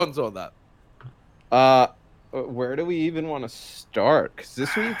on that. Where do we even want to start? Because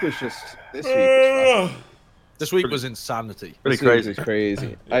this week was just This week was insanity. Pretty crazy. crazy. It was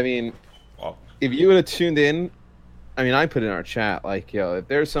crazy. I mean, Wow. if you would have tuned in, I mean, I put in our chat like, yo, if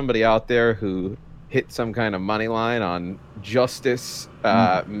there's somebody out there who hit some kind of money line on Justice,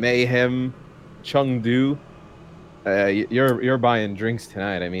 Mayhem, Chengdu, you're buying drinks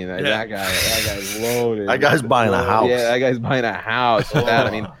tonight. I mean, that guy's loaded. That guy's buying a house. Yeah, that guy's buying a house. With that,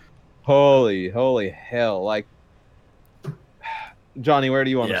 I mean, holy hell! Like, Johnny, where do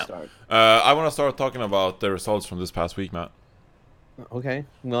you want to start? I want to start talking about the results from this past week, Matt. Okay.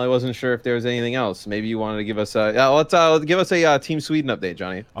 Well, I wasn't sure if there was anything else. Maybe you wanted to give us a let's give us a Team Sweden update,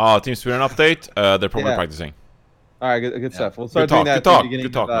 Johnny. Team Sweden update. They're probably practicing. All right, good stuff. We'll start doing that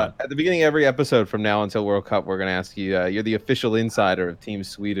Good talk, man. at the beginning of every episode from now until World Cup. We're gonna ask you. You're the official insider of Team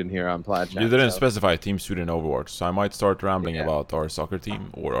Sweden here on Plat. You didn't specify Team Sweden Overwatch, so I might start rambling about our soccer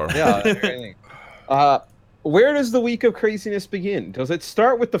team or our. Where does the week of craziness begin? Does it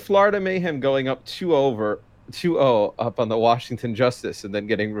start with the Florida Mayhem going up 2-0 up on the Washington Justice and then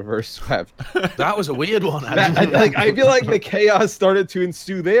getting reverse swept? That was a weird one. I feel like the chaos started to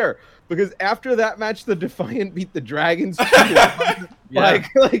ensue there because after that match, the Defiant beat the Dragons.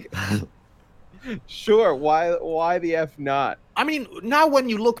 Sure, why the F not? I mean, now when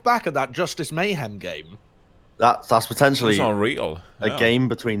you look back at that Justice Mayhem game, that's potentially unreal. A game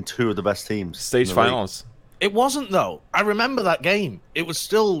between two of the best teams. Stage finals. It wasn't though. I remember that game. It was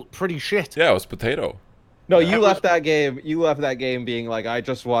still pretty shit. Yeah, it was potato. No, you left that game. You left that game being like, I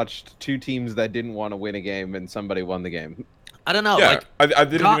just watched two teams that didn't want to win a game, and somebody won the game. I don't know. Yeah, like, I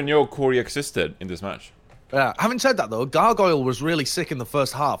didn't even know Corey existed in this match. Yeah. Having said that though, Gargoyle was really sick in the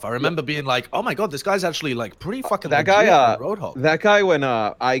first half. I remember being like, "Oh my god, this guy's actually like pretty fucking." That guy, Roadhog. That guy when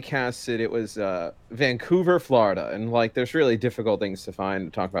I casted, it was Vancouver, Florida, and like there's really difficult things to find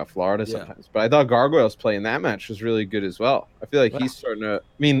to talk about Florida sometimes. But I thought Gargoyle's play in that match was really good as well. I feel like he's starting to.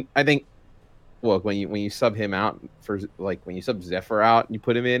 I mean, I think. Well, when you sub him out for like when you sub Zephyr out and you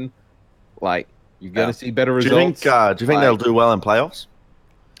put him in, like you're gonna see better results. Do you think they'll do well in playoffs?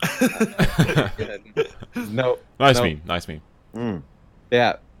 No. Nice meme.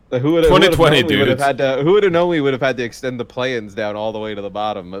 Yeah. Who would 2020, dude. Who would have known we would have had to extend the play-ins down all the way to the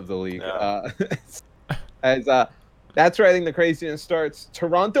bottom of the league? That's where I think the craziness starts.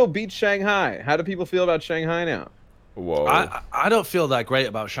 Toronto beat Shanghai. How do people feel about Shanghai now? Whoa. I don't feel that great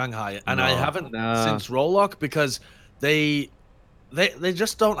about Shanghai, and I haven't since Rollock because they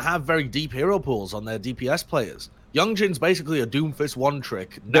just don't have very deep hero pools on their DPS players. Youngjin's basically a Doomfist one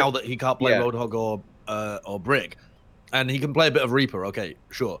trick now that he can't play Roadhog or Brig, and he can play a bit of Reaper. Okay,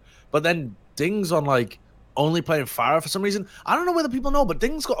 sure, but then Ding's on like only playing Pharah for some reason. I don't know whether people know, but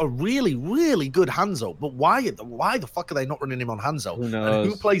Ding's got a really good Hanzo. But why the fuck are they not running him on Hanzo? Who knows?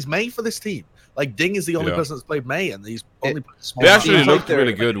 And who plays May for this team? Like Ding is the only person that's played May, and he's only. They actually looked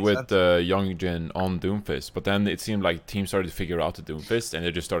really good with Youngjin on Doomfist, but then it seemed like teams started to figure out the Doomfist, and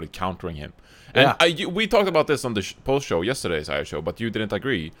they just started countering him. And we talked about this on the post show yesterday's Sideshow, but you didn't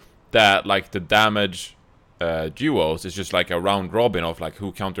agree that like the damage duos is just like a round robin of like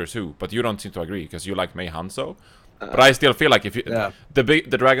who counters who. But you don't seem to agree because you like May Hanzo. But I still feel like if you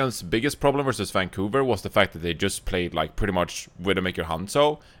the Dragons' biggest problem versus Vancouver was the fact that they just played like pretty much Widowmaker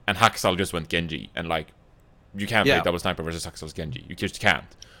Hanzo and Haxal just went Genji, and like you can't play double sniper versus Haxal's Genji. You just can't.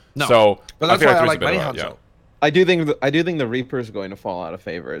 No. So but that's why I like May Hanzo. I do think the Reaper is going to fall out of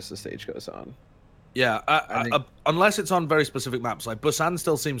favor as the stage goes on. Yeah, unless it's on very specific maps. Like Busan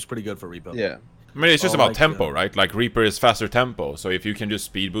still seems pretty good for Reaper. Yeah. I mean, it's just about tempo, right? Like Reaper is faster tempo, so if you can just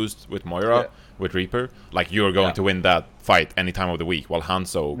speed boost with Moira, with Reaper, like you're going to win that fight any time of the week. While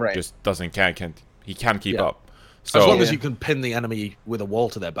Hanzo just can't keep up. So as long as you can pin the enemy with a wall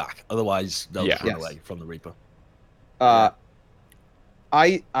to their back, otherwise they'll run away from the Reaper. I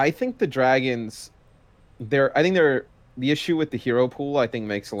think the Dragons, the issue with the hero pool I think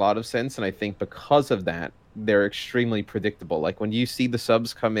makes a lot of sense, and I think because of that they're extremely predictable. Like when you see the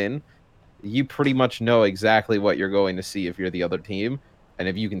subs come in, you pretty much know exactly what you're going to see if you're the other team. And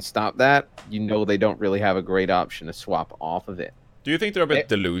if you can stop that, you know they don't really have a great option to swap off of it. Do you think they're a bit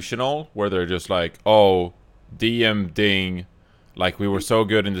delusional, where they're just like, oh, DM Ding, like we were so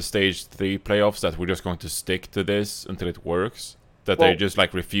good in the Stage 3 playoffs that we're just going to stick to this until it works? That they just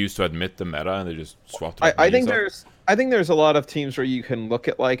like refuse to admit the meta and they just swap to I think there's a lot of teams where you can look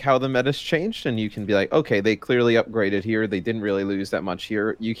at like how the meta's changed and you can be like, okay, they clearly upgraded here. They didn't really lose that much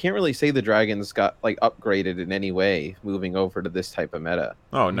here. You can't really say the Dragons got like upgraded in any way moving over to this type of meta.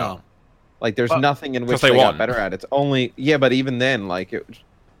 Oh no. Like there's nothing in which they got better at. It's only but even then like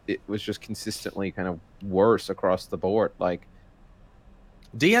it was just consistently kind of worse across the board. Like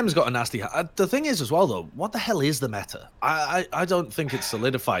DM's got a nasty. The thing is, as well, though, what the hell is the meta? I don't think it's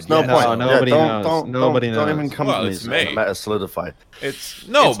solidified No yet. point. Nobody knows. Nobody knows. Don't even come to me it's saying the May. meta solidified. It's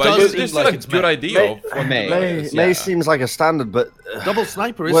no, It but does there's seem still like a it's good May. idea of May seems like a standard, but Double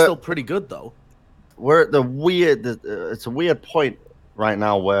sniper is We're- still pretty good, though. we're at the weird. It's a weird point right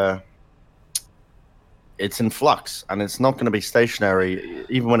now where it's in flux, and it's not going to be stationary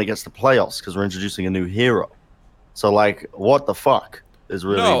even when it gets to playoffs because we're introducing a new hero. So, like, what the fuck is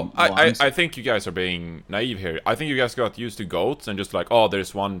really? No, I think you guys are being naive here. I think you guys got used to goats and just like, oh,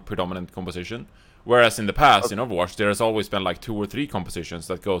 there's one predominant composition. Whereas in the past, in Overwatch, there has always been like 2 or 3 compositions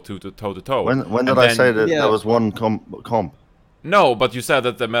that go toe to toe. When did I say that there was one comp? No, but you said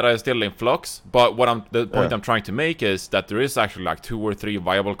that the meta is still in flux. But the point I'm trying to make is that there is actually like 2 or 3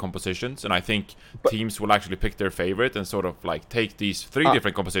 viable compositions, and I think teams will actually pick their favorite and sort of like take these 3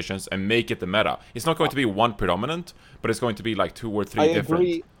 different compositions and make it the meta. It's not going to be one predominant, but it's going to be like 2 or 3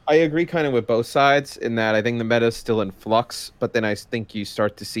 different. I agree kind of with both sides in that I think the meta is still in flux, but then I think you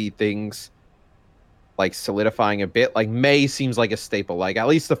start to see things like solidifying a bit. Like May seems like a staple. Like at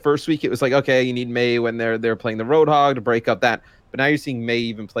least the first week it was like, okay, you need May when they're playing the Roadhog to break up that. But now you're seeing May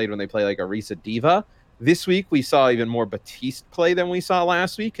even played when they play like Orisa Diva. This week we saw even more Baptiste play than we saw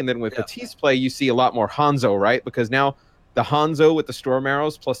last week. And then with Baptiste play, you see a lot more Hanzo, right? Because now the Hanzo with the Storm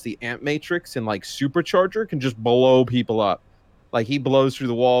Arrows plus the Amp Matrix and like Supercharger can just blow people up. Like he blows through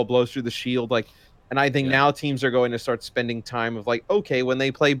the wall, blows through the shield, like. And I think now teams are going to start spending time of like, okay, when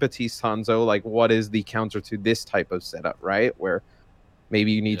they play Baptiste Hanzo, like what is the counter to this type of setup, right? Where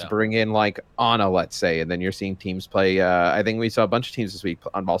maybe you need to bring in like Ana, let's say, and then you're seeing teams play. I think we saw a bunch of teams this week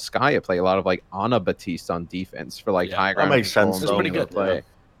on Volskaya play a lot of like Ana Baptiste on defense for like high ground. That makes sense. It's pretty good. Play.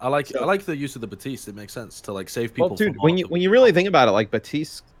 I like the use of the Baptiste. It makes sense to like save people. Well, dude, from when you really think about it, like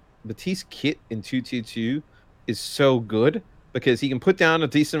Baptiste kit in 222 is so good. Because he can put down a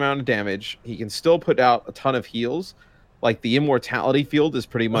decent amount of damage. He can still put out a ton of heals. Like the immortality field is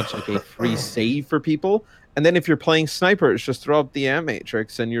pretty much like a free save for people. And then if you're playing snipers, just throw up the Amp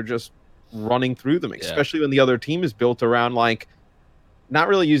Matrix and you're just running through them. Especially when the other team is built around like not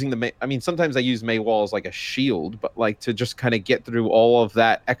really using the May. I mean, sometimes I use May Wall as like a shield, but like to just kind of get through all of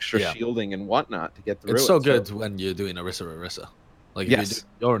that extra shielding and whatnot to get through. It's so good when you're doing Orisa. Like if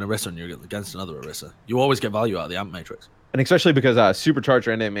you're an Orisa and you're against another Orisa, you always get value out of the Amp Matrix. And especially because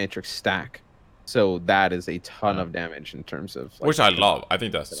Supercharger and Amp Matrix stack. So that is a ton of damage in terms of... Like, which I love. I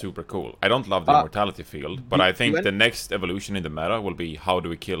think that's super cool. I don't love the immortality field, but I think the next evolution in the meta will be how do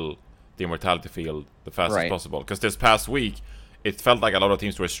we kill the immortality field the fastest possible. Because this past week, it felt like a lot of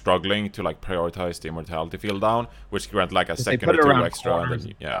teams were struggling to like prioritize the immortality field down, which grant like a second or 2 extra.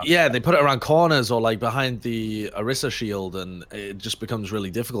 And then, they put it around corners or like behind the Orisa shield, and it just becomes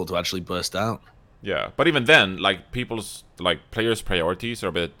really difficult to actually burst down. Yeah, but even then, like people's players' priorities are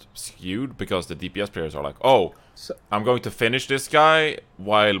a bit skewed because the DPS players are like, oh, I'm going to finish this guy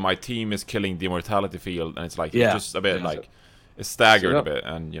while my team is killing the immortality field, and it's like just a bit like it's staggered a bit,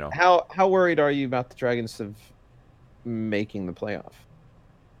 and you know. How worried are you about the Dragons of making the playoff?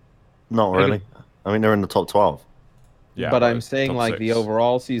 Not really. I mean, they're in the top 12. Yeah, but I'm saying like 6. The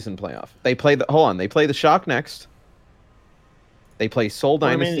overall season playoff. They play they play the Shock next. They play Seoul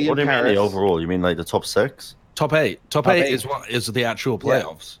Dynasty. What do you mean the overall? You mean like the top 6? Top 8. Top 8 is what is the actual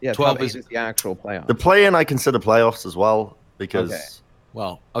playoffs. Yeah, 12 top 8 is the actual playoffs. The play-in I consider playoffs as well because.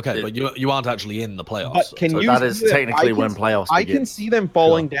 Okay, but you aren't actually in the playoffs. But can you that is technically when playoffs begin. I can see them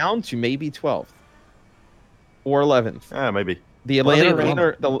falling down to maybe 12th or 11th. Yeah, maybe. The Atlanta Reign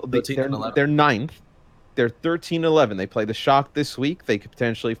they're 9th. They're 13-11. They play the Shock this week. They could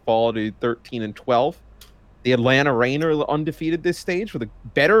potentially fall to 13-12. The Atlanta Reign are undefeated this stage with a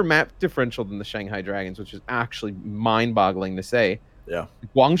better map differential than the Shanghai Dragons, which is actually mind-boggling to say. Yeah.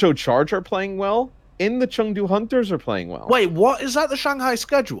 Guangzhou Charge are playing well, and the Chengdu Hunters are playing well. Wait, what? Is that the Shanghai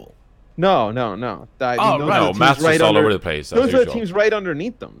schedule? No. No, Matt's just all over the place. Those are the teams right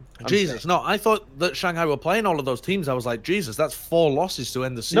underneath them. Jesus, no, I thought that Shanghai were playing all of those teams. I was like, Jesus, that's 4 losses to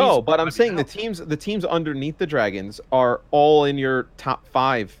end the season. No, but I'm saying the teams underneath the Dragons are all in your top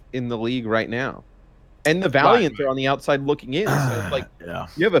 5 in the league right now. And the Valiants are on the outside looking in. So it's like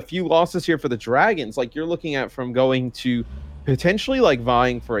you have a few losses here for the Dragons. Like you're looking at from going to potentially like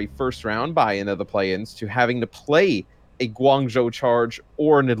vying for a first round bye into the play-ins to having to play a Guangzhou Charge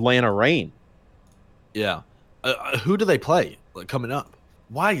or an Atlanta Reign. Yeah. Who do they play coming up?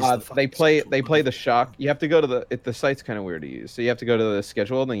 Why is they play the Shock. You have to go to the site's kind of weird to use. So you have to go to the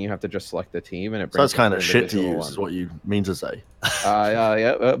schedule, and then you have to just select the team, and it brings. So that's kind of shit to use, is what you mean to say.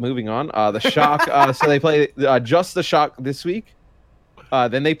 Moving on. The Shock. So they play just the Shock this week.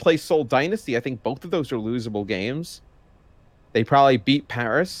 Then they play Seoul Dynasty. I think both of those are losable games. They probably beat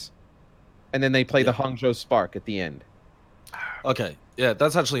Paris, and then they play the Hangzhou Spark at the end. Okay, yeah,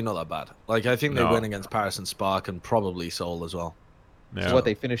 that's actually not that bad. Like, I think they win against Paris and Spark, and probably Seoul as well. Yeah. So what,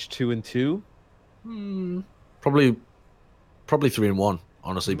 they finished 2-2? Probably 3-1,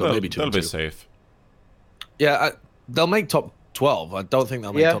 honestly, but maybe 2-2. They'll be safe. Yeah, they'll make top 12. I don't think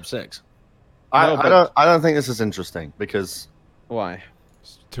they'll make top 6. I don't think this is interesting because why?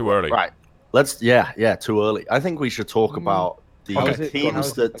 It's too early. Right. Let's too early. I think we should talk about the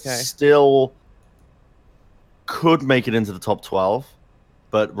teams that still could make it into the top 12,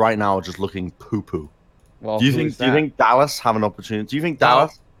 but right now are just looking poo-poo. Well, do you think Dallas have an opportunity? Do you think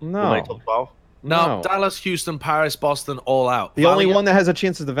Dallas will make top 12? No, Dallas, Houston, Paris, Boston, all out. The only one that has a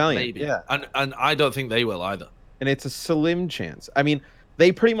chance is the Valiant. Maybe. Yeah. And I don't think they will either. And it's a slim chance. I mean,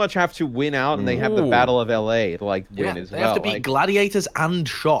 they pretty much have to win out, and they have the Battle of LA to win as well. They have to beat Gladiators and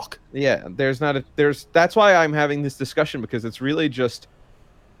Shock. Yeah, that's why I'm having this discussion, because it's really just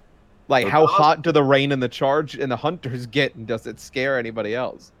like, how hot do the Reign and the Charge and the Hunters get, and does it scare anybody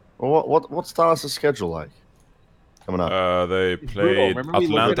else? Well, what's Dallas' schedule like coming up? They played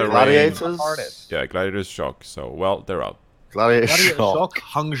Atlanta Gladiators. Yeah, Gladiators, Shock. So they're out. Gladiators, Shock,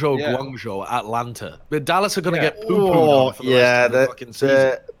 Hangzhou, Guangzhou, Atlanta. But Dallas are going to get poo-pooed for the rest of the fucking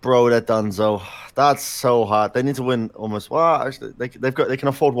season. Bro, they're donezo. That's so hard. They need to win almost. Well, actually, they can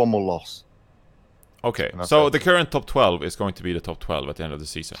afford one more loss. Okay, so the current top 12 is going to be the top 12 at the end of the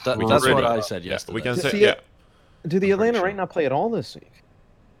season. That's what I said yesterday. We can say, do the Atlanta Reign not play at all this week?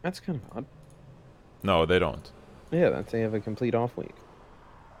 That's kind of odd. No, they don't. Yeah, they have a complete off week.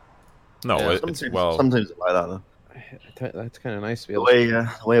 No, sometimes it's like that though. That's kind of nice to be able the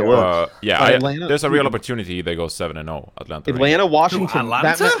way it works. There's a real opportunity they go 7-0. Atlanta, Washington.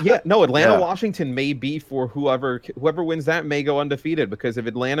 Atlanta? Washington may be for whoever wins that may go undefeated, because if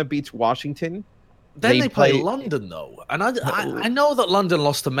Atlanta beats Washington, then they play London though, and I know that London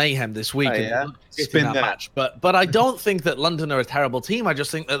lost to Mayhem this week in that match, but I don't think that London are a terrible team. I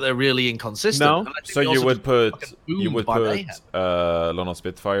just think that they're really inconsistent. No, so you would put London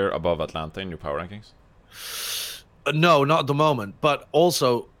Spitfire above Atlanta in your power rankings? No, not at the moment. But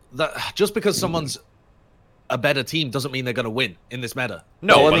also, that just because someone's a better team doesn't mean they're going to win in this meta.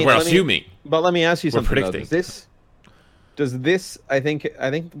 No, but we're assuming. But let me ask you something. Does this? I think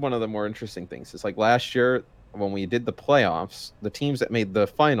one of the more interesting things is, like, last year when we did the playoffs, the teams that made the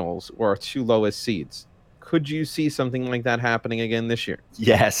finals were our 2 lowest seeds. Could you see something like that happening again this year?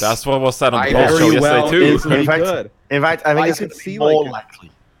 Yes, that's what was said on the post show yesterday too. In fact, I think it's going to be more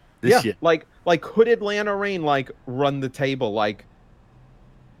likely this year. Like, could Atlanta Reign run the table? Like,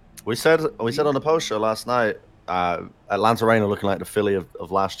 we said on the post show last night, Atlanta Reign are looking like the Philly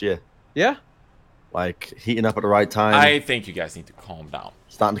of last year. Yeah. Like, heating up at the right time. I think you guys need to calm down.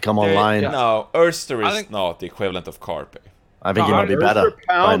 Starting to come online. No, Erster is not the equivalent of Carpe. I think he might be better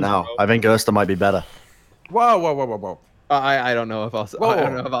right now. I think Erster might be better. Whoa. I don't know if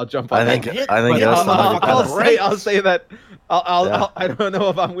I'll jump on I think Erster might be better. I'll say that. I don't know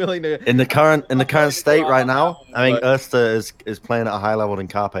if I'm willing to. In the current state right now, I think Erster is playing at a higher level than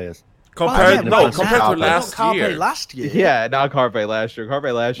Carpe is. Compared to last year. Yeah, not Carpe last year. Carpe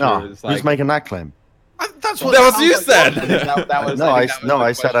last year is like. Who's making that claim? That's what that was you said.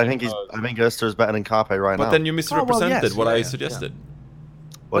 I said I think Erster is better than Carpe right now. But then you misrepresented what I suggested.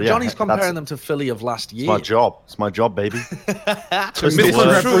 Well, Johnny's comparing them to Philly of last year. It's my job, baby.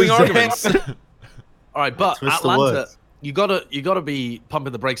 Misconstruing arguments. All right, but Atlanta, you gotta be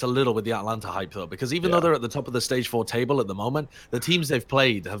pumping the brakes a little with the Atlanta hype though, because even though they're at the top of the stage 4 table at the moment, the teams they've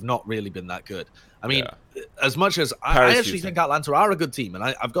played have not really been that good. I mean, as much as I actually think Atlanta are a good team, and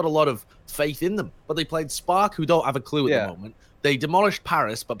I've got a lot of faith in them, but they played Spark, who don't have a clue at the moment. They demolished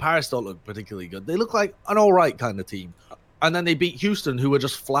Paris, but Paris don't look particularly good. They look like an all right kind of team. And then they beat Houston, who were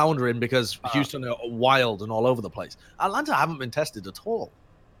just floundering because Houston are wild and all over the place. Atlanta haven't been tested at all.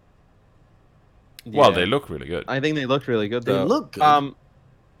 Well, they look really good. I think they look really good, though. They look good.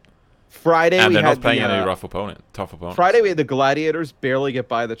 Friday, and they're not playing any tough opponents. Friday, we had the Gladiators barely get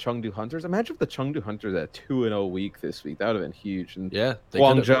by the Chengdu Hunters. Imagine if the Chengdu Hunters had a 2-0 week this week. That would have been huge. And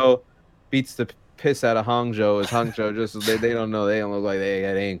Guangzhou beats the piss out of Hangzhou. As Hangzhou just they don't know. They don't look like they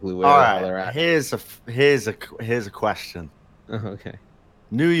had any clue where they're at. Here's a question. Okay.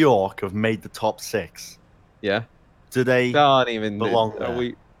 New York have made the top 6. Yeah. Do they not even belong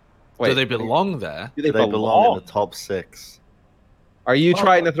there? Do they belong there? Do they belong in the top 6? Are you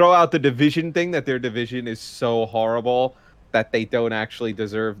trying to throw out the division thing, that their division is so horrible that they don't actually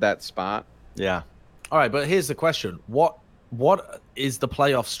deserve that spot? Yeah. All right, but here's the question. What is the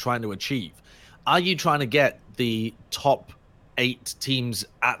playoffs trying to achieve? Are you trying to get the top 8 teams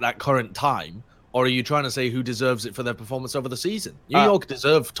at that current time, Or are you trying to say who deserves it for their performance over the season? New York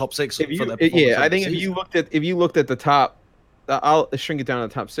deserve top 6 for their performance. Yeah, I think if you looked at the top, I'll shrink it down to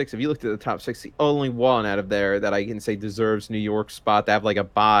the top 6. If you looked at the top 6, the only one out of there that I can say deserves New York's spot to have like a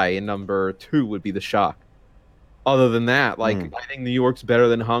bye in number 2 would be the Shock. Other than that, like I think New York's better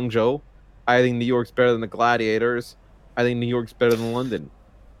than Hangzhou. I think New York's better than the Gladiators. I think New York's better than London.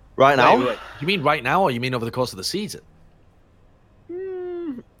 Right now? Wait. You mean right now, or you mean over the course of the season?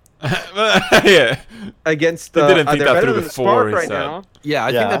 Yeah. Against the, didn't think that through the Spark right now. Yeah,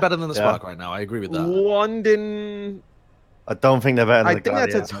 I think they're better than the Spark right now. I agree with that. London. I don't think they're better than the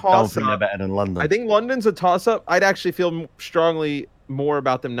Gladiators. That's a toss-up. I don't think they're better than London. I think London's a toss-up. I'd actually feel strongly more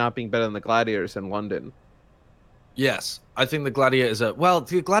about them not being better than the Gladiators than London. Yes, I think the Gladiators are... Well,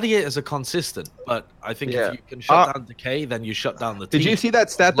 the Gladiators are consistent, but I think if you can shut down Decay, then you shut down the team. Did you see that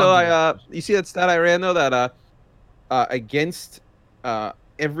stat, though? You see that stat I ran, though, that against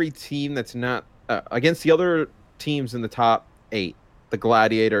every team that's not... against the other teams in the top 8, the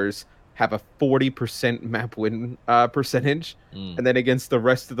Gladiators have a 40% map win percentage, and then against the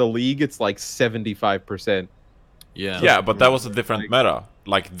rest of the league, it's like 75%. Yeah, but that was a different meta.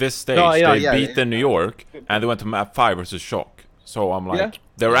 Like this stage, they beat the New York, and they went to map 5 versus Shock. So I'm like,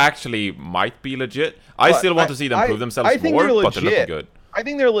 they're actually might be legit. I still want to see them prove themselves more, but they're looking good. I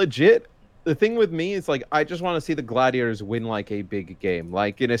think they're legit. The thing with me is like, I just want to see the Gladiators win like a big game,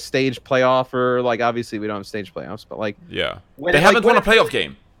 like in a stage playoff, or like obviously we don't have stage playoffs, but like they haven't won a playoff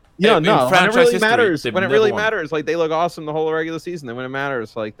game. Yeah, no, when it really matters, when it really matters, like they look awesome the whole regular season. Then when it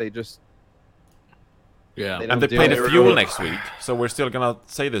matters, like they just and they play the Fuel next week, so we're still gonna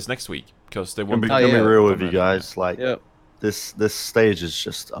say this next week because they won't be real with you guys. Like this stage is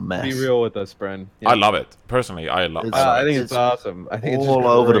just a mess. Be real with us, Bren. I love it personally. I love it. I think it's awesome. I think it's all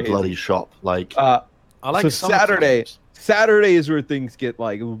over the bloody shop. Like I like so Saturday is where things get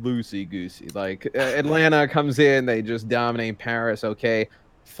like loosey goosey. Like Atlanta comes in, they just dominate Paris. Okay.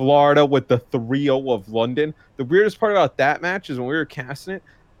 Florida with the 3-0 of London. The weirdest part about that match is when we were casting it,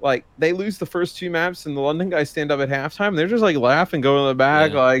 like they lose the first 2 maps and the London guys stand up at halftime and they're just like laughing, going in the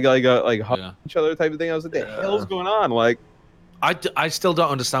back, like hugging each other type of thing. I was like, the hell's going on? Like, I still don't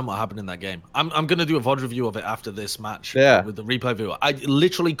understand what happened in that game. I'm gonna do a VOD review of it after this match with the replay viewer. I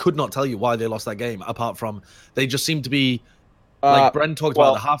literally could not tell you why they lost that game, apart from they just seemed to be like Bren talked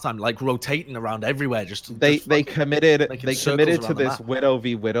about at the halftime, like rotating around everywhere. They committed to this Widow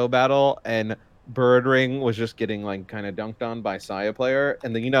v Widow battle, and Birdring was just getting like kind of dunked on by Saya player,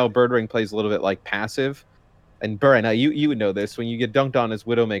 and then Birdring plays a little bit like passive. And Bren, you would know this, when you get dunked on as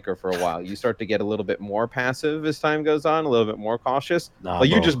Widowmaker for a while, you start to get a little bit more passive as time goes on, a little bit more cautious.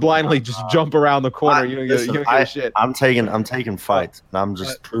 You just blindly just jump around the corner. You don't give shit. I'm taking fight, and I'm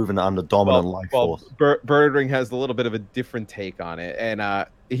just proving that I'm the dominant life force. Birdring has a little bit of a different take on it, and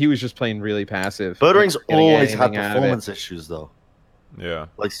he was just playing really passive. Birdring's always had performance issues, though. Yeah.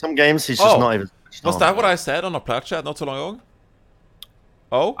 Like some games, he's just not even. Was that what I said on a Plat chat not so long ago?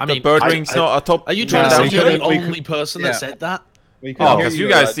 Oh, I mean, Birdring's not a top. Are you trying to say you're the only person that said that? Because you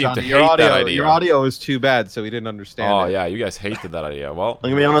guys seem to hate that idea. Your audio is too bad, so we didn't understand. Oh yeah, you guys hated that idea. Well, I'm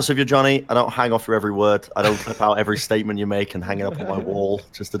gonna be honest with you, Johnny. I don't hang off your every word. I don't clip out every statement you make and hang it up on my wall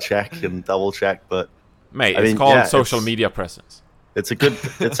just to check and double check. But mate, it's called social media presence. It's a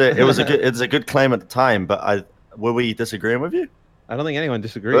good claim at the time. But were we disagreeing with you? I don't think anyone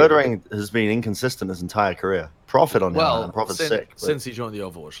disagrees. Birdring has been inconsistent his entire career. Profit on him, and Profit's sick. Since he joined the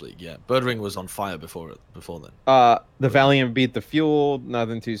Overwatch League, yeah. Birdring was on fire before then. The Valiant beat the Fuel,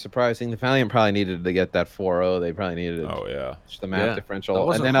 nothing too surprising. The Valiant probably needed to get that 4-0. They probably needed the map differential.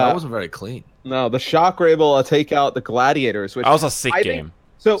 That wasn't very clean. No, the Shock were able to take out the Gladiators, which that was a sick game.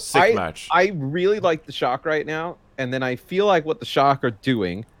 Sick match. I really like the Shock right now, and then I feel like what the Shock are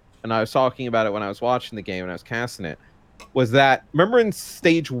doing, and I was talking about it when I was watching the game and I was casting it, was that, remember in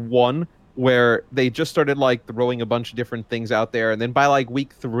stage 1 where they just started like throwing a bunch of different things out there, and then by like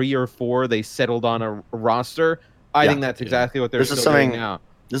week 3 or 4 they settled on a roster? I think that's exactly what they're doing now.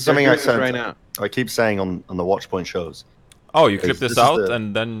 This is something I said right now. I keep saying on the Watchpoint shows. Oh, you clip this out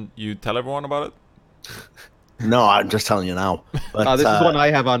and then you tell everyone about it? No, I'm just telling you now. But, this is one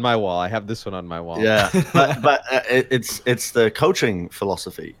I have on my wall. I have this one on my wall. Yeah, but it's the coaching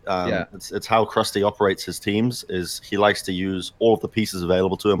philosophy. It's how Krusty operates his teams. Is he likes to use all of the pieces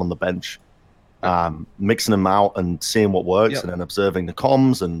available to him on the bench, mixing them out and seeing what works, and then observing the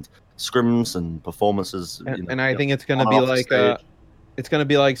comms and scrims and performances. And I think it's going to be like it's gonna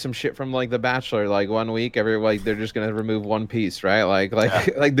be like some shit from like The Bachelor. Like 1 week, they're just gonna remove one piece, right?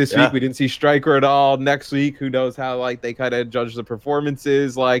 Like this week we didn't see Striker at all. Next week, who knows how like they kind of judge the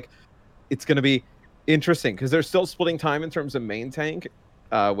performances. Like it's gonna be interesting because they're still splitting time in terms of main tank.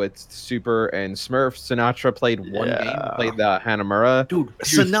 with Super and Smurf. Sinatra played one game, played the Hanamura. Dude,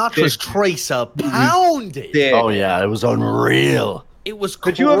 Sinatra's Tracer pounded. Oh yeah, it was unreal. It was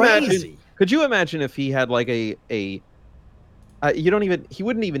crazy. Could you imagine if he had like he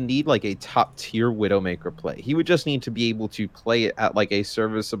wouldn't even need like a top tier Widowmaker play. He would just need to be able to play it at like a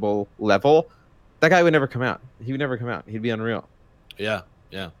serviceable level. That guy would never come out. He would never come out. He'd be unreal. Yeah.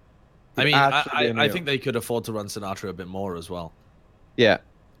 I mean, I think they could afford to run Sinatra a bit more as well. Yeah.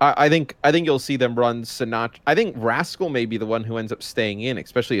 I think you'll see them run Sinatra. I think Rascal may be the one who ends up staying in,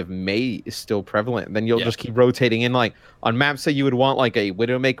 especially if May is still prevalent. And then you'll just keep rotating in. Like on maps that you would want like a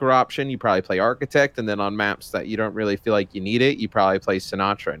Widowmaker option, you probably play Architect, and then on maps that you don't really feel like you need it, you probably play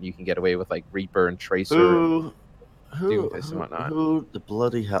Sinatra, and you can get away with like Reaper and Tracer. Who the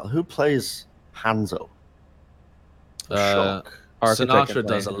bloody hell? Who plays Hanzo? Sinatra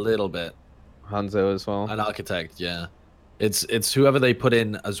does a little bit. Hanzo as well. An Architect, yeah. It's whoever they put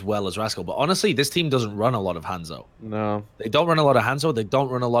in as well as Rascal. But honestly, this team doesn't run a lot of Hanzo. No. They don't run a lot of Hanzo. They don't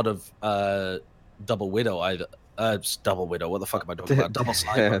run a lot of Double Widow either. Double Widow. What the fuck am I talking about? Double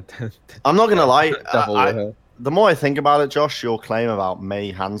Sniper. I'm not going to lie. The more I think about it, Josh, your claim about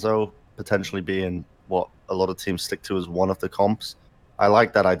May Hanzo potentially being what a lot of teams stick to as one of the comps, I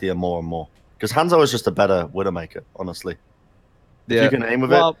like that idea more and more. Because Hanzo is just a better Widowmaker, honestly. If you can aim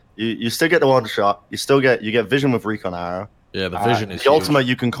with it, you still get the one shot. You get vision with Recon Arrow. Yeah, the vision is the ultimate.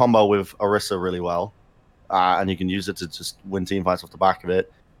 You can combo with Orisa really well, and you can use it to just win team fights off the back of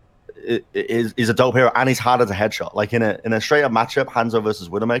it. He's a dope hero, and he's harder to headshot. Like in a straight up matchup, Hanzo versus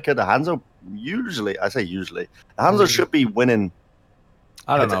Widowmaker, the Hanzo the Hanzo should be winning.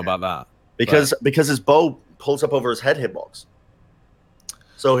 I don't know about that because his bow pulls up over his head hitbox.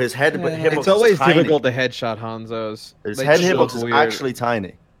 So his head hitbox it's always is tiny. difficult to headshot Hanzo's. His head hitbox is actually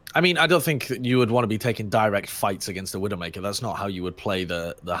tiny. I mean, I don't think you would want to be taking direct fights against the Widowmaker. That's not how you would play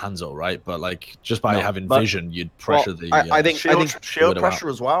the Hanzo, right? But like just by having vision, you'd pressure the. I think shield pressure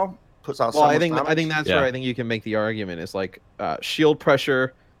as well puts out. Well, I think that's where I think you can make the argument is like shield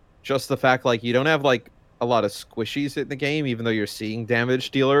pressure, just the fact like you don't have like a lot of squishies in the game, even though you're seeing damage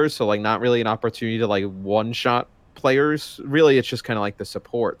dealers, so like not really an opportunity to like one shot players. Really, it's just kind of like the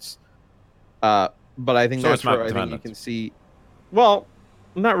supports. But I think that's where I think you can see. Well,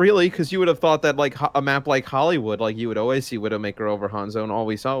 not really, because you would have thought that like a map like Hollywood, like you would always see Widowmaker over Hanzo, and all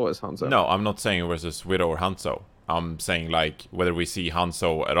we saw was Hanzo. No, I'm not saying versus Widow or Hanzo. I'm saying like whether we see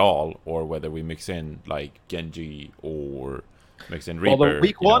Hanzo at all, or whether we mix in like Genji or mix in Reaper. Well,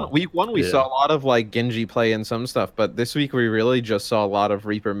 week one, we saw a lot of like Genji play and some stuff, but this week we really just saw a lot of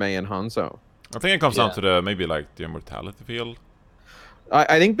Reaper, May, and Hanzo. I think it comes down to maybe like the immortality field.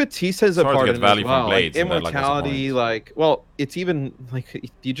 I think Batiste has a part in it as well. Blades, like, immortality, it's even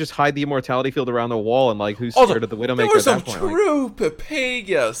like you just hide the immortality field around the wall, and like who's scared of the Widowmaker? There were some true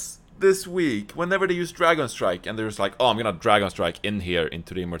Pepegas this week whenever they used Dragon Strike, and there's like, oh, I'm gonna Dragon Strike in here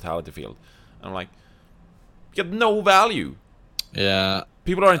into the immortality field. And I'm like, you get no value. Yeah.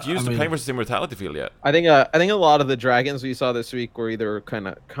 People aren't used to playing versus immortality field yet. I think a lot of the dragons we saw this week were either kind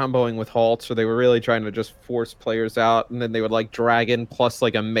of comboing with halts, or they were really trying to just force players out, and then they would like dragon plus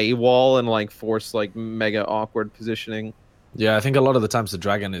like a May wall and like force like mega awkward positioning. Yeah, I think a lot of the times the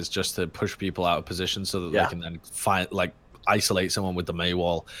dragon is just to push people out of position so that they can then isolate someone with the May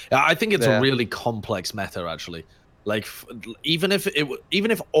wall. I think it's a really complex meta actually. Like even if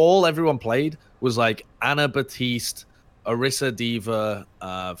everyone played was like Ana, Batiste, Orisa, Diva,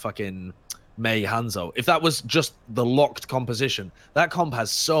 fucking May, Hanzo. If that was just the locked composition, that comp has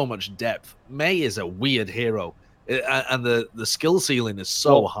so much depth. May is a weird hero, and the skill ceiling is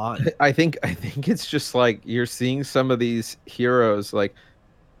so high. I think it's just like you're seeing some of these heroes like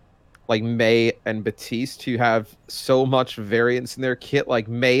May and Batiste who have so much variance in their kit. Like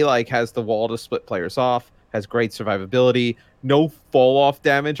May has the wall to split players off, has great survivability, no fall off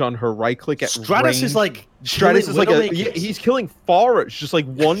damage on her right click at Stratus range. is like he's killing forage, just like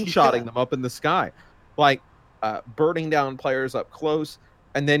one shotting them up in the sky, like burning down players up close.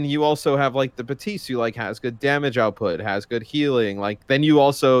 And then you also have like the Batiste who has good damage output, has good healing. Like then you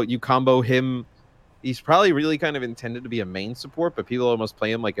combo him. He's probably really kind of intended to be a main support, but people almost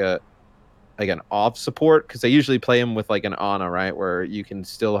play him like an off support, because they usually play him with like an Ana, right, where you can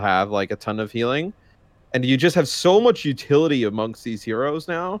still have like a ton of healing. And you just have so much utility amongst these heroes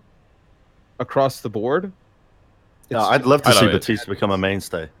now, across the board. Yeah, I'd love to see Batiste become a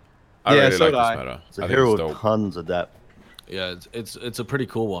mainstay. I really like this meta. It's a hero with tons of depth. Yeah, it's a pretty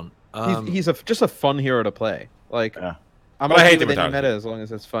cool one. He's just a fun hero to play. Like, I'm okay with any meta as long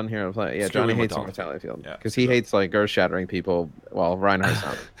as it's fun here to play. Yeah, Johnny hates Immortality Field because he hates like earth-shattering people. Well, Reinhardt's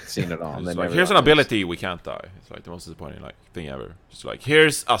not seen it all. And like, here's an ability we can't die. It's like the most disappointing thing ever. Just like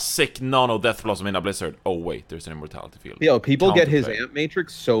here's a sick nano Death Blossom in a Blizzard. Oh wait, there's an Immortality Field. Yo, people get his amp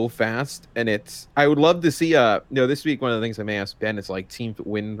matrix so fast, and it's. I would love to see. This week one of the things I may ask Ben is like team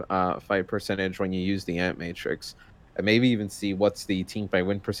win fight percentage when you use the amp matrix. And maybe even see what's the team fight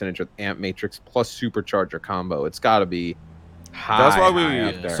win percentage with amp matrix plus supercharger combo. It's got to be high. That's why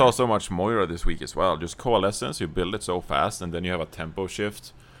we saw so much Moira this week as well. Just Coalescence, you build it so fast, and then you have a tempo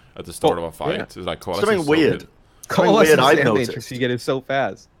shift at the start of a fight. It's like Coalescence. Something weird. Something weird I've noticed. You get it so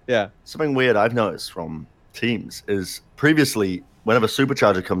fast. Yeah. Something weird I've noticed from teams is previously, whenever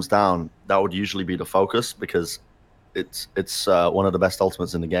supercharger comes down, that would usually be the focus because it's one of the best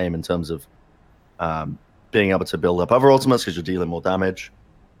ultimates in the game in terms of being able to build up other ultimates because you're dealing more damage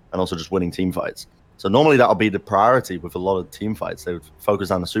and also just winning team fights. So normally that'll be the priority with a lot of team fights. They would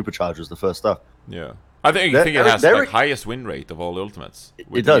focus on the supercharger as the first stuff. Yeah. I think it has the highest win rate of all the ultimates.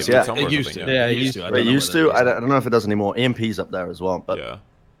 It does, yeah. It used to. Yeah, it used to. It used to. I don't know if it does anymore. EMP's up there as well. But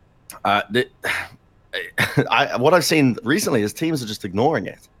what I've seen recently is teams are just ignoring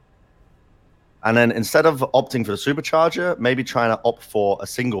it. And then instead of opting for the supercharger, maybe trying to opt for a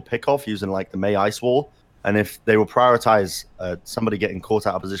single pickoff using like the May Ice Wall. And if they will prioritize somebody getting caught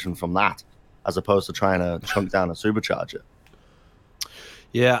out of position from that, as opposed to trying to chunk down a supercharger.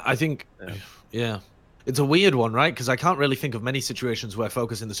 Yeah, I think, it's a weird one, right? Because I can't really think of many situations where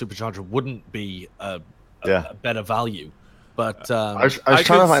focusing the supercharger wouldn't be a better value. But I was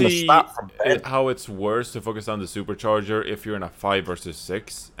trying to find a stat from how it's worse to focus on the supercharger if you're in a 5 versus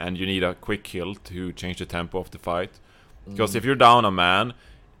 6 and you need a quick kill to change the tempo of the fight. Because if you're down a man,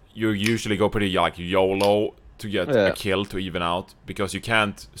 you usually go pretty like YOLO to get a kill to even out because you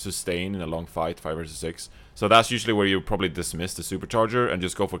can't sustain in a long fight 5 versus 6. So that's usually where you probably dismiss the supercharger and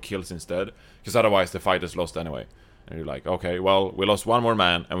just go for kills instead, because otherwise the fight is lost anyway. And you're like, okay, well, we lost one more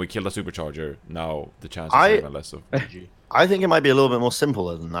man and we killed the supercharger. Now the chances are even less of GG. I think it might be a little bit more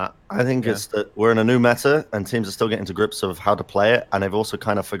simpler than that. I think it's that we're in a new meta and teams are still getting to grips of how to play it, and they've also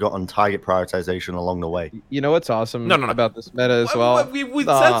kind of forgotten target prioritization along the way. You know what's awesome about this meta as well? We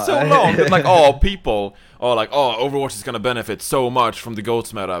said so long that like, Overwatch is going to benefit so much from the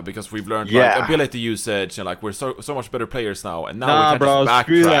GOATS meta because we've learned like ability usage and like we're so much better players now. And now we can just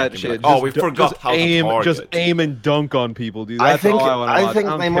backtrack that shit. Like, we forgot how to target. Just aim and dunk on people, dude. I think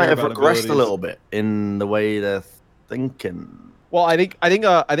they might have regressed a little bit in the way they're thinking. Well, I think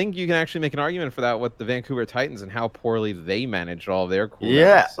you can actually make an argument for that with the Vancouver Titans and how poorly they managed all their cooldowns.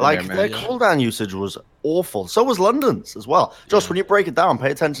 Yeah, like their cooldown usage was awful. So was London's as well. Josh, when you break it down,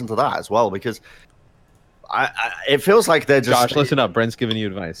 pay attention to that as well, because it feels like they're just... Josh, listen up. Brent's giving you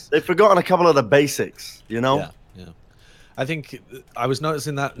advice. They've forgotten a couple of the basics, you know? Yeah. I think I was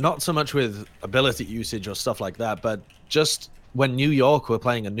noticing that not so much with ability usage or stuff like that, but just when New York were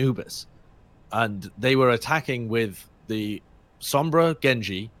playing Anubis, and they were attacking with the Sombra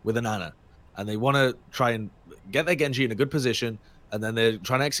Genji with an Ana, and they want to try and get their Genji in a good position, and then they're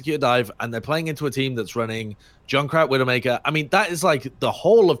trying to execute a dive, and they're playing into a team that's running Junkrat, Widowmaker. I mean, that is like the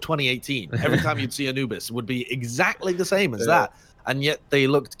whole of 2018. Every time you'd see Anubis would be exactly the same as that, and yet they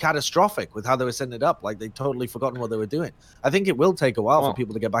looked catastrophic with how they were setting it up. Like they'd totally forgotten what they were doing. I think it will take a while for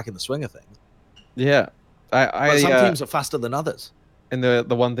people to get back in the swing of things. Yeah, but some teams are faster than others. And the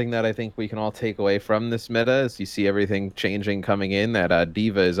one thing that I think we can all take away from this meta is you see everything changing coming in, that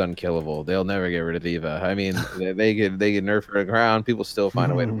D.Va is unkillable. They'll never get rid of D.Va. I mean, they get nerfed to the ground. People still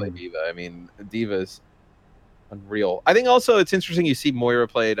find a way to play D.Va. I mean, D.Va's unreal. I think also it's interesting you see Moira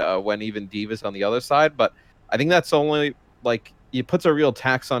played when even D.Va's on the other side, but I think that's only like it puts a real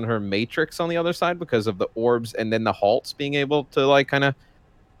tax on her matrix on the other side because of the orbs and then the halts being able to like kind of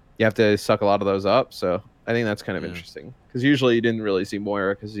you have to suck a lot of those up. So I think that's kind of interesting because usually you didn't really see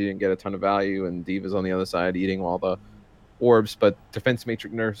Moira because you didn't get a ton of value, and D.Va's on the other side eating all the orbs. But defense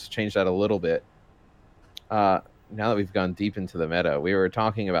matrix nerfs changed that a little bit. Now that we've gone deep into the meta, we were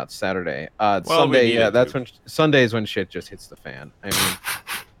talking about Saturday. Sunday, Sunday is when shit just hits the fan. I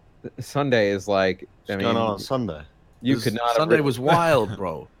mean, Sunday is like what's going on Sunday? You could not. Sunday was wild,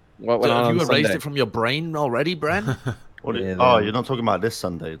 bro. What went on? Have you erased it from your brain already, Bren? You're not talking about this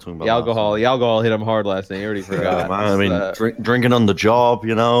Sunday. You're talking about the alcohol hit him hard last night. You already forgot. Man, I mean, drinking on the job,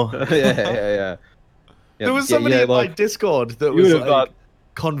 you know. yeah. There was somebody in my Discord that was like,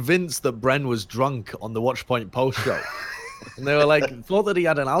 convinced that Bren was drunk on the Watchpoint post show. And they were like, thought that he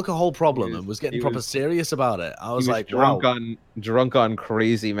had an alcohol problem and was getting proper serious about it. I was like, drunk on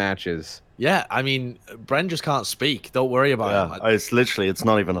crazy matches. Yeah, I mean, Bren just can't speak. Don't worry about him. It's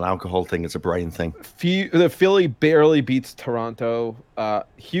not even an alcohol thing. It's a brain thing. The Philly barely beats Toronto.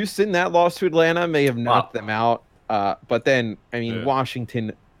 Houston, that loss to Atlanta may have knocked them out. But then, I mean,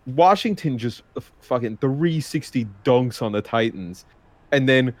 Washington just fucking 360 dunks on the Titans. And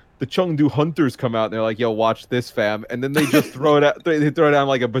then the Chengdu Hunters come out and they're like, yo, watch this, fam. And then they just throw it out. They throw down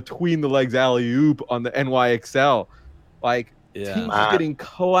like a between the legs alley-oop on the NYXL. Like, teams are getting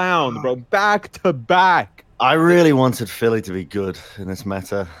clowned, bro, back to back. I really wanted Philly to be good in this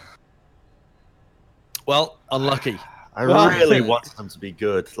meta. Well, unlucky. I really wanted them to be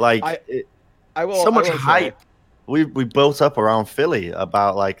good. Like, so much hype. We built up around Philly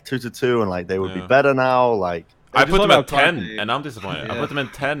about like 2-2 and like they would be better now. Like, I put them at 10 and I'm disappointed. I put them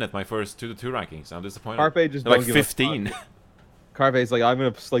at 10 at my first 2-2 rankings. I'm disappointed. Carpe just like 15. Carpe's like, I'm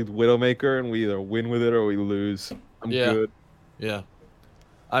gonna select Widowmaker and we either win with it or we lose. I'm good. Yeah.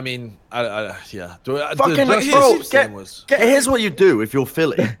 I mean, yeah. Here's what you do if you're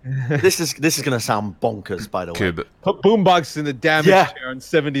Philly. This is gonna sound bonkers, by the way. Put Boombox in the damage chair on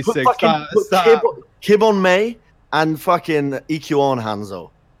 76. Put Kib on May and fucking EQ on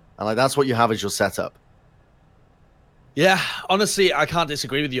Hanzo, and like that's what you have as your setup. Yeah, honestly, I can't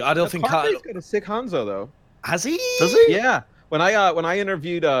disagree with you. I don't think Carpe's got a sick Hanzo though. Has he? Does he? Yeah. When I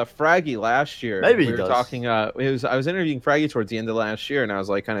interviewed Fraggy last year, maybe we were talking. I was interviewing Fraggy towards the end of last year, and I was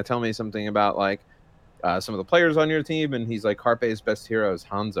like, kind of tell me something about like some of the players on your team, and he's like, Carpe's best hero is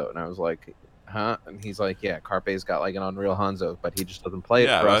Hanzo, and I was like, huh? And he's like, yeah, Carpe's got like an unreal Hanzo, but he just doesn't play it.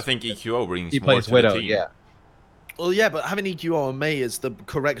 Yeah, but I think EQO brings. He more plays to Widow. the team. Yeah. Well, yeah, but having EQO on May is the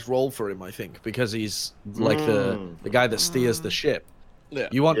correct role for him, I think, because he's like the guy that steers the ship. Yeah.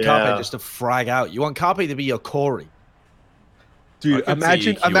 You want Carpe just to frag out. You want Carpe to be your Corey. Dude,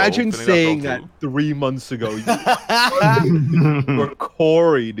 imagine saying that 3 months ago. You're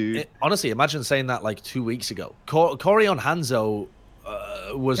Corey, dude. Honestly, imagine saying that like 2 weeks ago. Corey on Hanzo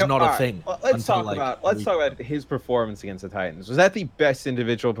was not a thing. Well, let's talk about his performance against the Titans. Was that the best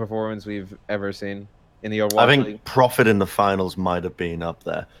individual performance we've ever seen in the Overwatch I think League? Profit in the finals might have been up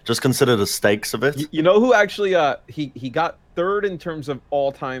there. Just consider the stakes of it. You know who actually he got third in terms of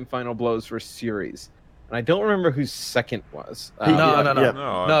all-time final blows for series. And I don't remember who second was.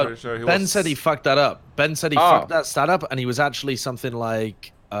 No. Sure Ben said he fucked that up. Ben said he fucked that stat up, and he was actually something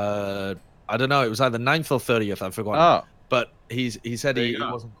like I don't know. It was either 9th or 30th. I forgot. But he said he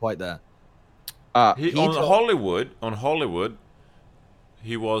wasn't quite there. On Hollywood,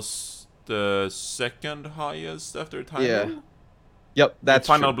 he was the second highest after Time. Yeah. Yep. That's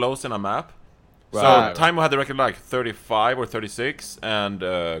final blows in a map. Right. So Taimo had the record like 35 or 36, and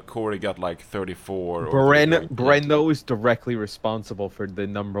Corey got like 34. Bren though is directly responsible for the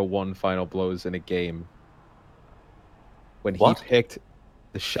 #1 final blows in a game. When he picked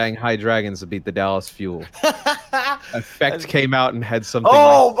the Shanghai Dragons to beat the Dallas Fuel. Effect came out and had something.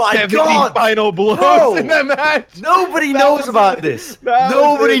 Oh my god! Final blows in that match. Nobody knows about this.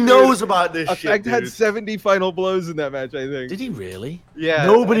 Nobody knows about this. Effect had 70 final blows in that match. I think. Did he really? Yeah.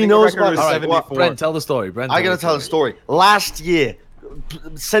 Nobody knows about this. Brent, tell the story. I gotta tell the story. Last year,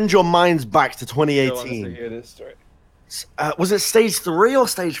 send your minds back to 2018. Hear this story. Was it stage 3 or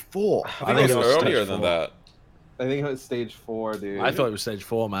stage 4? I think it was earlier than that. I think it was stage 4, dude. I thought it was stage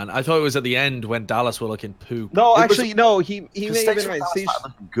 4, man. I thought it was at the end when Dallas were looking poop. No, actually, no. He may have been right. Stage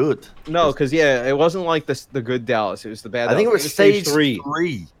good. No, because it wasn't like the good Dallas. It was the bad. I think it was stage 3.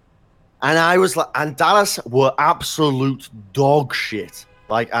 And I was like, and Dallas were absolute dog shit.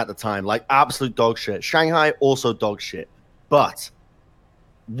 Like at the time, like absolute dog shit. Shanghai also dog shit. But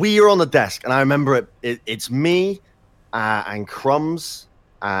we are on the desk, and I remember it's me and Crumbs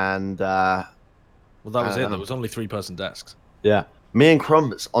and. Well, that was it. There was only 3-person desks. Yeah. Me and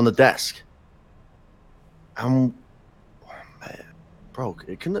Crumbs on the desk. Bro,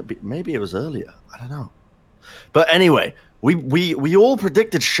 it couldn't be. Maybe it was earlier. I don't know. But anyway, we all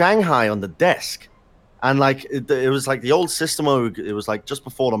predicted Shanghai on the desk. And like, it was like the old system where it was like just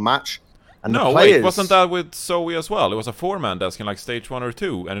before the match. And no, wait, wasn't that with Zoe as well? It was a 4-man desk in like stage 1 or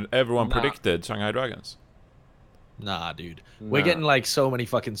 2, and everyone predicted Shanghai Dragons. Nah, dude. We're getting like so many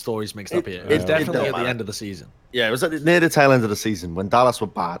fucking stories mixed up here. It's definitely at the end of the season. Yeah, it was near the tail end of the season when Dallas were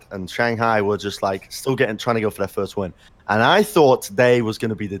bad and Shanghai were just like still trying to go for their first win. And I thought today was going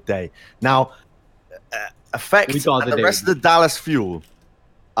to be the day. Now, Effect and the rest of the Dallas Fuel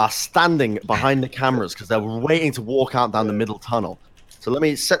are standing behind the cameras because they were waiting to walk out down the middle tunnel. So let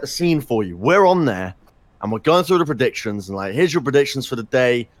me set the scene for you. We're on there and we're going through the predictions and like, here's your predictions for the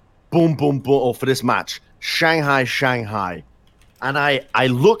day. boom, boom, boom, or for this match, Shanghai, Shanghai. And I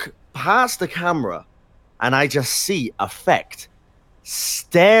look past the camera and I just see Effect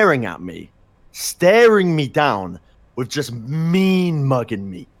staring at me, staring me down with just mean mugging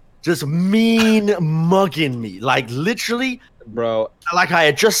me. Just mean mugging me. Like literally, bro. Like I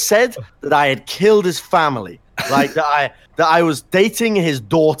had just said that I had killed his family. Like that I was dating his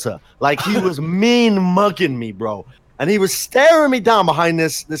daughter. Like he was mean mugging me, bro. And he was staring me down behind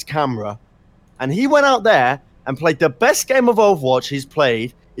this camera. And he went out there and played the best game of Overwatch he's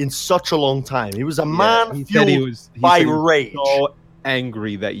played in such a long time. He was a man fueled by rage. So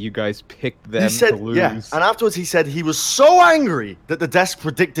angry that you guys picked them to lose. Yeah. And afterwards he said he was so angry that the desk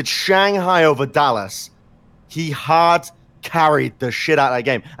predicted Shanghai over Dallas. He hard carried the shit out of that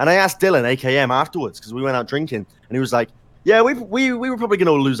game. And I asked Dylan, AKM, afterwards, because we went out drinking, and he was like, yeah, we were probably going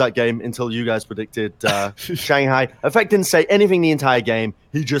to lose that game until you guys predicted Shanghai. Effect didn't say anything the entire game.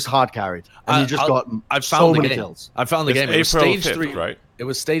 He just hard carried. And he just got so many kills. I found the game. It was stage 5th, 3, right? It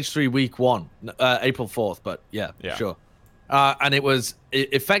was stage 3, week 1, April 4th, but yeah. Sure. And it was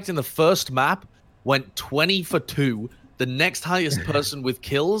Effect in the first map went 20 for 2. The next highest person with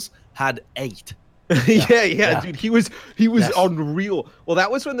kills had 8. Yeah, dude, he was unreal. Well,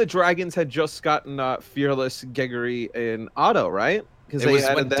 that was when the Dragons had just gotten Fearless, Geggery, and Otto, right? Because it was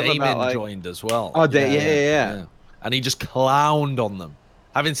when Damon joined as well. Oh, yeah. And he just clowned on them.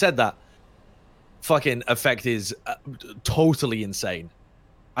 Having said that, fucking Effect is totally insane.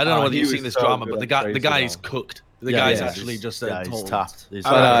 I don't know whether you've seen this drama, but the guy's cooked. The guy's actually just he's tough.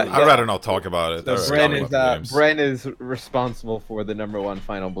 I'd rather not talk about it. Bren is responsible for the #1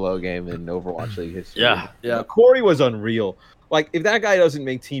 final blow game in Overwatch League history. Yeah. Corey was unreal. Like, if that guy doesn't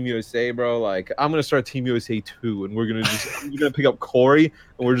make Team USA, bro, like, I'm gonna start Team USA 2, and we're gonna pick up Corey,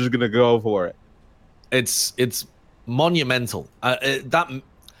 and we're just gonna go for it. It's monumental. It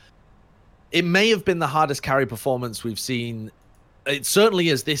may have been the hardest carry performance we've seen. It certainly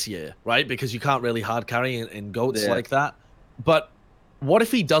is this year, right? Because you can't really hard carry in GOATs like that. But what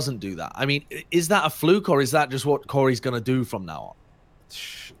if he doesn't do that? I mean, is that a fluke, or is that just what Corey's going to do from now on?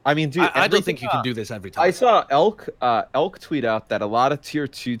 I mean, dude, I don't think you can do this every time. I saw Elk tweet out that a lot of tier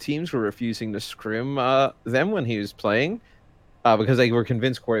 2 teams were refusing to scrim them when he was playing because they were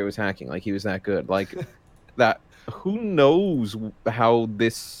convinced Corey was hacking. Like, he was that good. Like, that. Who knows how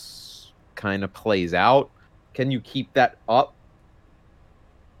this kind of plays out? Can you keep that up?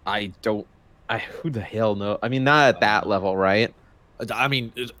 Who the hell knows? I mean, not at that level, right? I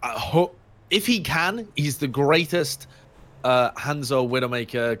mean, if he can, he's the greatest Hanzo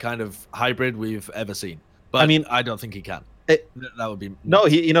Widowmaker kind of hybrid we've ever seen. But I mean, I don't think he can. That would be no.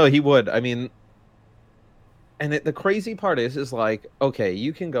 He would. I mean, and the crazy part is like, okay,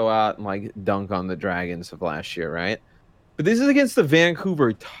 you can go out and like dunk on the Dragons of last year, right? But this is against the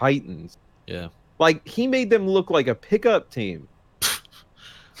Vancouver Titans. Yeah, like he made them look like a pickup team.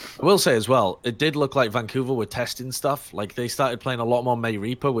 I will say as well, it did look like Vancouver were testing stuff. Like they started playing a lot more May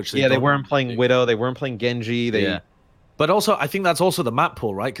Reaper, which they weren't playing Widow, they weren't playing Genji. But also, I think that's also the map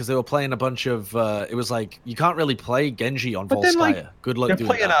pool, right? Because they were playing a bunch of. It was like you can't really play Genji on Volskaya. Like, good luck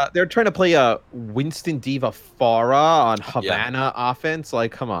doing that. They're trying to play a Winston Diva Farah on Havana offense.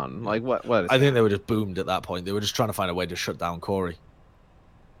 Like, come on, like what? I think they were just boomed at that point. They were just trying to find a way to shut down Corey,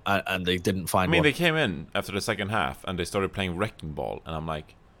 and they didn't find. I mean, they came in after the second half and they started playing Wrecking Ball, and I'm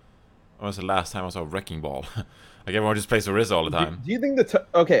like, when was the last time I saw Wrecking Ball? Like everyone just plays Orisa all the time. Do you think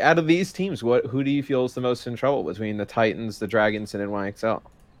okay, out of these teams, who do you feel is the most in trouble between the Titans, the Dragons, and NYXL?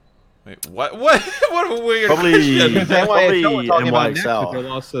 Wait, what? What a weird probably NYXL. They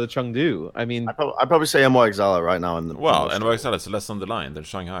lost to the Chengdu. I mean, I'd probably say NYXL right now. NYXL is less on the line than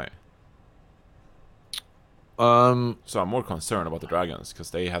Shanghai. So I'm more concerned about the Dragons because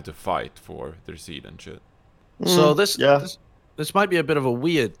they have to fight for their seed and shit. So this might be a bit of a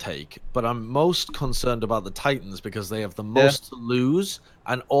weird take, but I'm most concerned about the Titans because they have the most to lose,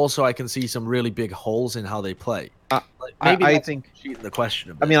 and also I can see some really big holes in how they play. Maybe I think cheating the question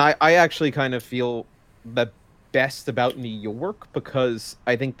a bit. I mean, I actually kind of feel the best about New York because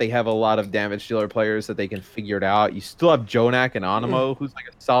I think they have a lot of damage dealer players that they can figure it out. You still have Jonak and Animo, who's like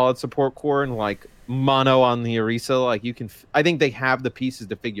a solid support core, and like Mono on the Orisa. Like I think they have the pieces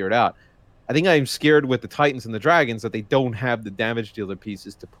to figure it out. I think I'm scared with the Titans and the Dragons that they don't have the damage dealer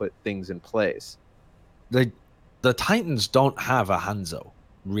pieces to put things in place. The Titans don't have a Hanzo,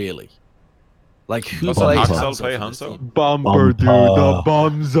 really. Like who plays Hanzo? Bumper, dude, the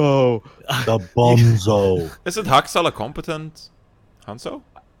Bumzo. The Bumzo. Isn't Haxal a competent Hanzo?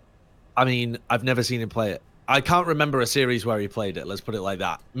 I mean, I've never seen him play it. I can't remember a series where he played it. Let's put it like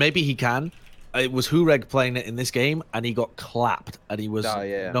that. Maybe he can, it was Hureg playing it in this game, and he got clapped, and he was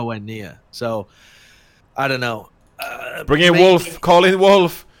nowhere near. So I don't know. Bring in Wolf. Call in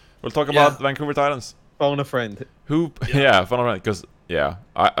Wolf. We'll talk about Vancouver Titans. Phone a friend. Who? Yeah, phone a friend. Because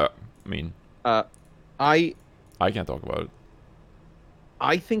I mean, I can't talk about it.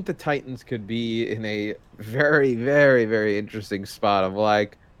 I think the Titans could be in a very, very, very interesting spot of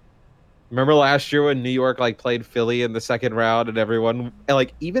like, remember last year when New York like played Philly in the second round and everyone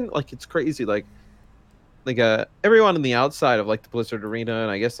like even like it's crazy like everyone on the outside of like the Blizzard Arena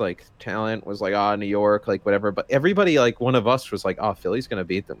and I guess like talent was like New York like whatever, but everybody like one of us was like Philly's gonna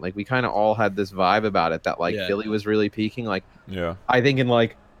beat them. Like we kind of all had this vibe about it that like Philly was really peaking. Like I think in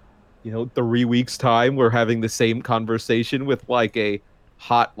like 3 weeks time we're having the same conversation with like a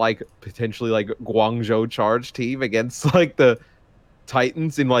hot like potentially like Guangzhou Charge team against like the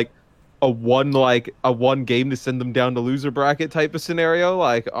Titans in like a one game to send them down to loser bracket type of scenario.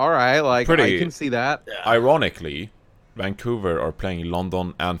 Like all right, like I can see that. Ironically, Vancouver are playing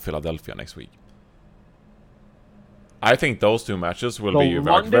London and Philadelphia next week. I think those two matches will be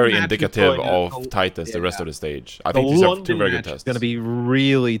like very indicative of Titans the rest of the stage. I think these are two very good tests. It's going to be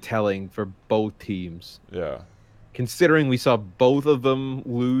really telling for both teams. Yeah. Considering we saw both of them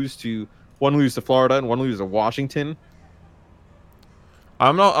lose to Florida and one lose to Washington.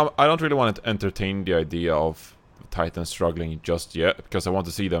 I don't really want to entertain the idea of Titans struggling just yet because I want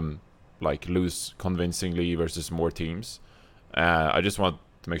to see them like lose convincingly versus more teams. I just want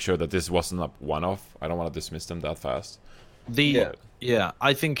to make sure that this wasn't a one-off. I don't want to dismiss them that fast.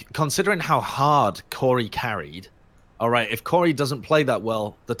 I think considering how hard Corey carried, all right, if Corey doesn't play that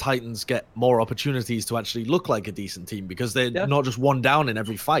well, the Titans get more opportunities to actually look like a decent team because they're not just one down in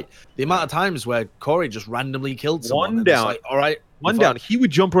every fight. The amount of times where Corey just randomly killed someone. One down. Like, all right, one down. He would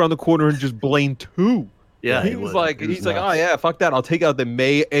jump around the corner and just blame two. Yeah, he was like, oh yeah, fuck that. I'll take out the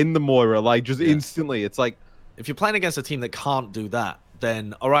May and the Moira, like just instantly. It's like, if you're playing against a team that can't do that,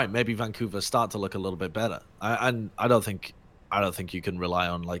 then all right, maybe Vancouver start to look a little bit better. And I don't think you can rely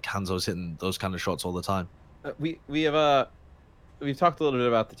on like Hanzo's hitting those kind of shots all the time. We've talked a little bit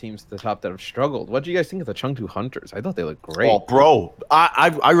about the teams at the top that have struggled. What do you guys think of the Chengdu Hunters? I thought they looked great. Oh, bro,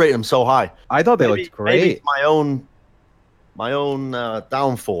 I rate them so high. I thought they looked great. Maybe it's my own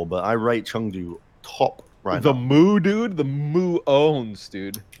downfall, but I rate Chengdu top right now. The Moo, dude. The Moo owns,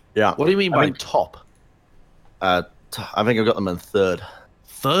 dude. Yeah. What do you mean by top? I think I got them in third.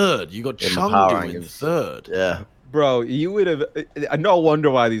 Third? You got Chengdu in third? Yeah. Bro, you would have... No wonder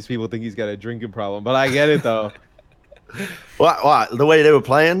why these people think he's got a drinking problem, but I get it, though. Well, the way they were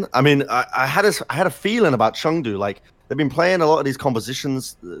playing, I mean, I had a feeling about Chengdu. Like, they've been playing a lot of these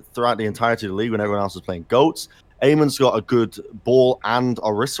compositions throughout the entirety of the league when everyone else was playing GOATs. Eamon's got a good ball and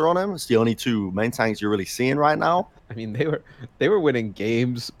Orisa on him. It's the only two main tanks you're really seeing right now. I mean, they were winning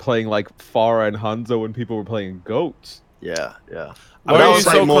games playing like Pharah and Hanzo when people were playing GOATs. Yeah. Why are you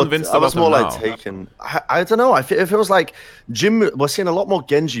so convinced about them now? Taken. I don't know. It feels like we're seeing a lot more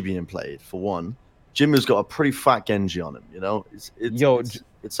Genji being played, for one. Jinmu's got a pretty fat Genji on him,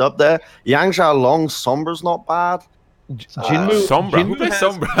 it's up there. Yang Xiaolong Sombra's not bad. Sombra? Who plays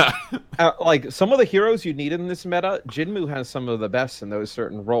Sombra? Like, some of the heroes you need in this meta, Jinmu has some of the best in those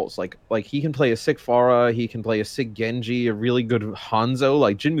certain roles. Like he can play a sick Pharah, he can play a sick Genji, a really good Hanzo.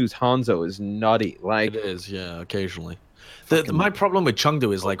 Like, Jinmu's Hanzo is nutty. Like, it is, yeah, occasionally. My problem with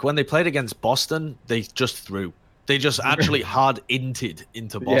Chengdu is, like, when they played against Boston, they just threw. They just actually hard-inted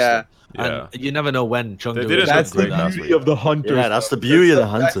into Boston. Yeah. And you never know when Chengdu is. That's the beauty of the Hunters. Yeah, that's the beauty of the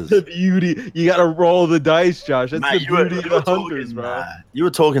Hunters. That's the beauty. You got to roll the dice, Josh. That's the beauty of the Hunters, bro. You were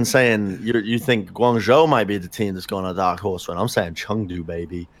talking, saying you think Guangzhou might be the team that's going on a dark horse run. I'm saying Chengdu,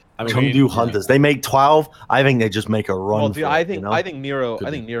 baby. Chengdu Hunters. They make 12. I think they just make a run. Well, dude, I think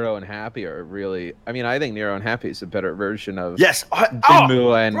Nero and Happy are really. I mean, I think Nero and Happy is a better version of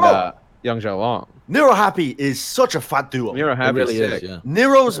Jinmu and Yang Xiaolong. Nero Happy is such a fat duo. Nero Happy really is, yeah.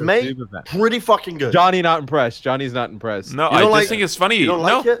 Nero's mate, pretty fucking good. Johnny's not impressed. No, I just think it's funny. You don't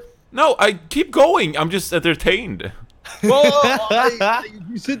like it? No, I keep going. I'm just entertained. Well,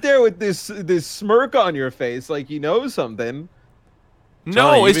 you sit there with this smirk on your face like you know something.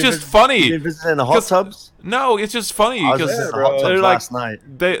 No, it's just funny. You been visiting the hot tubs? No, it's just funny because they're like last night.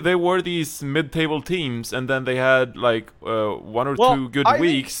 They were these mid-table teams, and then they had like one or two good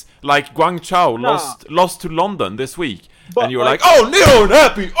weeks. Like Guangzhou lost to London this week, and you were like, "Oh, Nero and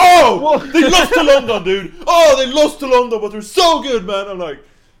Happy! Oh, they lost to London, dude! Oh, they lost to London, but they're so good, man!" I'm like,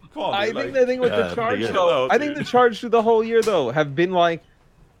 "Come on." I think the thing with the Charge, though, I think the Charge through the whole year though have been like,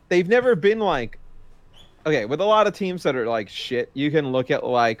 they've never been like. Okay, with a lot of teams that are like shit, you can look at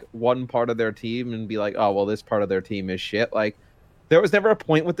like one part of their team and be like, oh, well, this part of their team is shit. Like, there was never a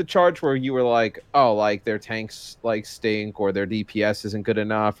point with the Charge where you were like, oh, like their tanks like stink, or their DPS isn't good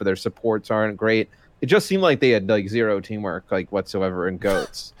enough, or their supports aren't great. It just seemed like they had like zero teamwork like whatsoever in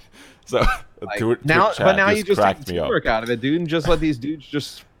GOATs. So like, now you just take the teamwork out of it, dude, and just let these dudes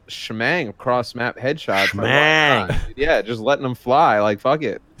just shmang across map headshots. Shmang. Like, yeah, just letting them fly. Like, fuck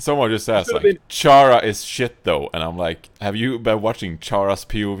it. Someone just asked, like, Chara is shit though, and I'm like, have you been watching Chara's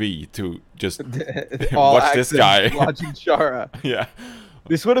POV to just watch this guy? Watching Chara. Yeah.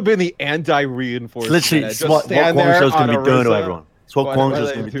 This would have been the anti-reinforcement. Literally, it's what Guangzhou's going to be doing to everyone. It's what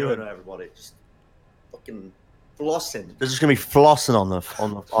Guangzhou's going to be doing to everybody. Just fucking flossing. They're just going to be flossing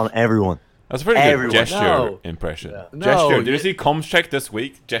on everyone. That's a pretty good gesture impression. Yeah. Gesture. Did you see comms check this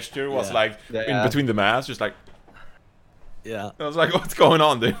week? Gesture was like in between the masks, just like. Yeah. I was like, what's going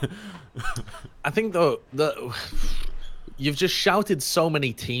on, dude? I think though you've just shouted so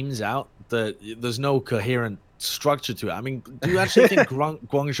many teams out that there's no coherent structure to it. I mean, do you actually think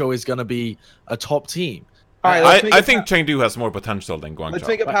Guangzhou is going to be a top team? All right, I think Chengdu has more potential than Guangzhou. Let's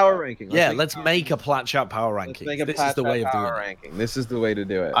make a power ranking. Let's make a Plat Chat power ranking. This is the way of doing it. This is the way to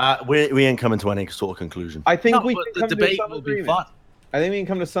do it. We ain't coming to any sort of conclusion. I think the debate will be fun. I think we can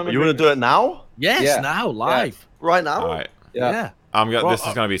come to some. You want to do it now? Yes, now, live. Yeah. Right now? All right. Yeah. This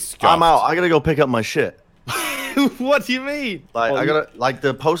is gonna be scuffed. I'm out. I gotta go pick up my shit. What do you mean? Like,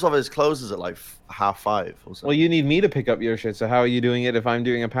 the post office closes at like 5:30 or something. Well, you need me to pick up your shit. So how are you doing it if I'm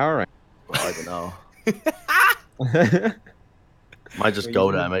doing a power rank? Well, I don't know. Might just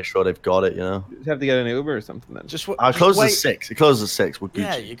go there and make sure they've got it, you know. You just have to get an Uber or something then. It closes at 6. It closes at 6. We're good.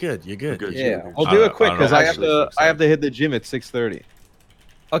 Yeah, you're good. You're good. Yeah, we'll do it quick because I have to hit the gym at 6:30.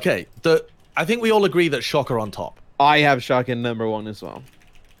 Okay, I think we all agree that Shock are on top. I have Shock in #1 as well.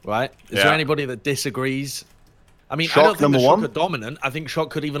 Right? Is there anybody that disagrees? I mean, Shock I don't think number Shock are dominant. I think Shock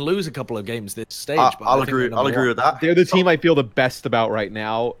could even lose a couple of games this stage. But I'll agree with that. They're the team I feel the best about right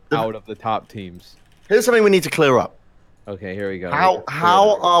now out of the top teams. Here's something we need to clear up. Okay, here we go.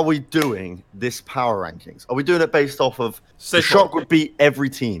 How are we doing this power rankings? Are we doing it based off of the Shock would beat every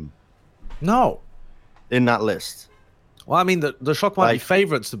team? No. In that list. Well, I mean, the Shock might be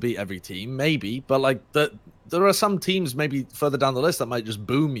favorites to beat every team, maybe, but like there are some teams maybe further down the list that might just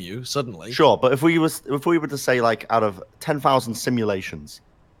boom you suddenly. Sure, but if we were to say, like, out of 10,000 simulations,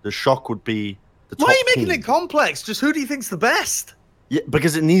 the Shock would be the top. Why are you making it complex? Just who do you think's the best? Yeah,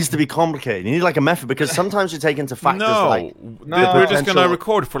 because it needs to be complicated. You need like a method, because sometimes you take into factors we're just gonna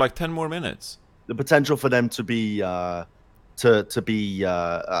record for like 10 more minutes. The potential for them to be to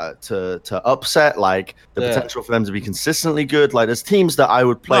upset, like the potential for them to be consistently good. Like, there's teams that I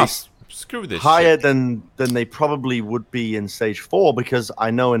would place higher than they probably would be in stage 4, because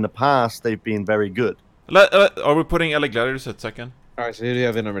I know in the past they've been very good. Are we putting LA Gladiators at second? All right, so who do you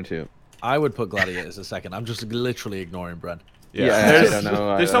have in #2? I would put Gladiators at second. I'm just literally ignoring Bren. Yeah,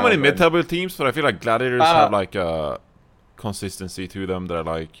 there's so many mid-table teams, but I feel like Gladiators have like a consistency to them that I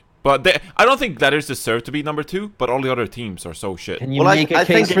like. But I don't think Gladiators deserve to be #2, but all the other teams are so shit. Can you make a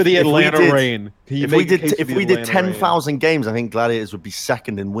case for the Atlanta Reign? If we did 10,000 games, I think Gladiators would be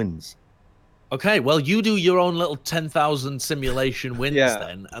second in wins. Okay, well, you do your own little 10,000 simulation wins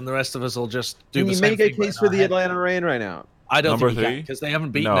then, and the rest of us will just do the same thing. Can you make a case for the Atlanta Reign right now? I don't think you can, because they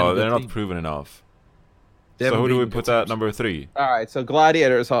haven't beaten No, they're not proven enough. So who do we put at #3? All right, so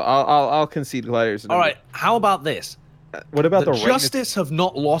Gladiators. I'll concede Gladiators. All right, how about this? What about the Justice have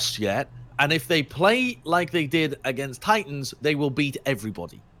not lost yet, and if they play like they did against Titans, they will beat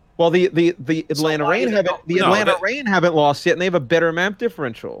everybody. Well, the Atlanta Reign haven't lost yet, and they have a better map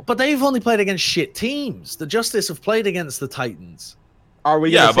differential. But they've only played against shit teams. The Justice have played against the Titans. Are we?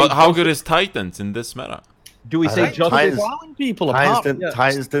 Yeah, but how good is Titans in this meta? Do we say Justice?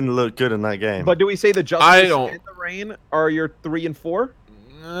 Titans didn't look good in that game. But do we say the Justice and the Reign are your 3 and 4?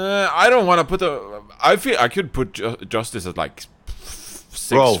 I don't want to put I feel I could put Justice at like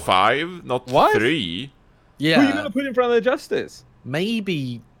 6-5, not 3. Yeah. Who are you gonna put in front of the Justice?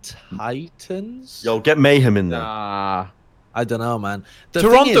 Maybe Titans. Yo, get Mayhem in there. Nah. I don't know, man.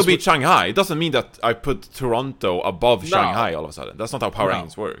 Toronto beat Shanghai. It doesn't mean that I put Toronto above Shanghai all of a sudden. That's not how power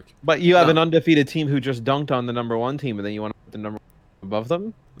rankings work. But you have an undefeated team who just dunked on the #1 team, and then you want to put the #1 above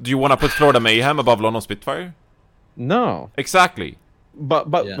them? Do you want to put Florida Mayhem above London Spitfire? No. Exactly. But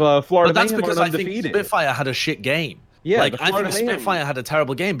Florida that's Mayhem because are I think undefeated. Spitfire had a shit game. Yeah, like I think Spitfire had a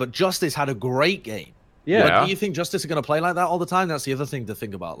terrible game, but Justice had a great game. Yeah. Like, do you think Justice are going to play like that all the time? That's the other thing to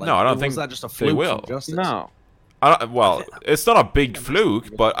think about. Like, no, I don't think that just a fluke will. Justice? No. Well, it's not a big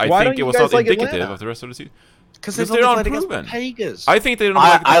fluke, but I think it was not indicative of the rest of the season. Because they're unproven. I think they don't.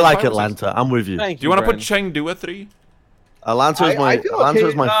 I like Atlanta. I'm with you. Do you want to put Chengdu at 3? Atlanta is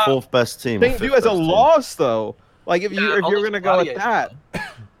my 4th best team. Chengdu as a loss, though. Like if you're gonna go with that,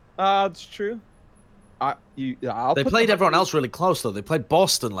 it's true. They played everyone else really close though. They played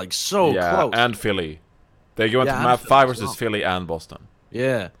Boston like so close. And Philly. They go into map 5 versus Philly and Boston.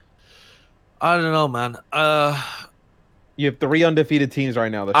 Yeah. I don't know, man. You have 3 undefeated teams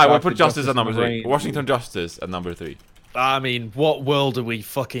right now. I would put Justice at number 3. Washington Justice at number 3. I mean, what world are we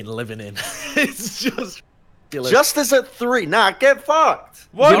fucking living in? It's just ridiculous. Justice at 3. Nah, get fucked.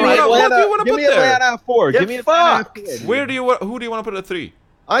 What do you want to put there? Give me Atlanta at 4. Give me fucked. Who do you want to put at 3?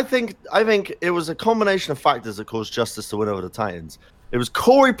 I think it was a combination of factors that caused Justice to win over the Titans. It was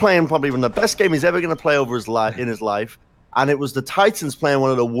Corey playing probably one of the best game he's ever going to play in his life, and it was the Titans playing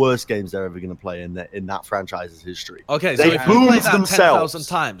one of the worst games they're ever going to play in that franchise's history. Okay, so they if you play that themselves 10,000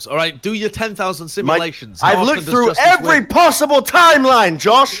 times, all right, do your 10,000 simulations. I've looked through every possible timeline,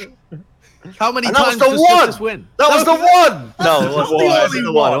 Josh. How many times does Justice win? That was the one. No, it wasn't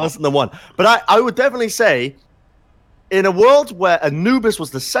the one. It wasn't the one. But I would definitely say, in a world where Anubis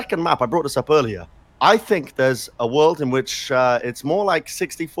was the second map, I brought this up earlier, I think there's a world in which it's more like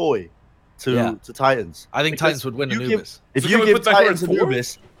 60-40 to Titans. I think Titans would win Anubis. If you give Titans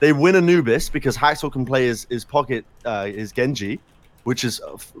Anubis, they win Anubis because Haxel can play his pocket, his Genji, which is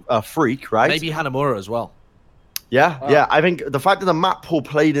a freak, right? Maybe Hanamura as well. Yeah. I think the fact that the map pool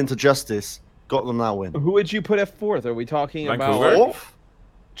played into Justice got them that win. Who would you put at 4th? Are we talking Vancouver? about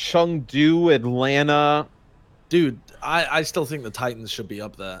Chengdu, Atlanta? Dude, I still think the Titans should be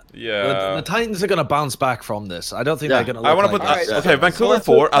up there. Yeah. The Titans are going to bounce back from this. I don't think they're going to. I want to put okay, Vancouver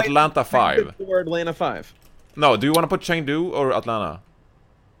 4, Atlanta 5. 4, Atlanta 5. No, do you want to put Chengdu or Atlanta?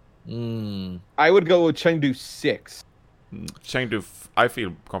 I would go with Chengdu 6. Chengdu. I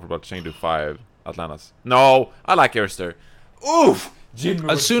feel comfortable at Chengdu 5. Atlanta's. No, I like Erster. Oof.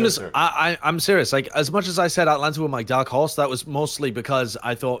 As soon as I'm serious, like as much as I said Atlanta were my dark horse, that was mostly because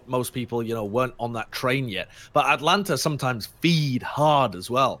I thought most people, weren't on that train yet. But Atlanta sometimes feed hard as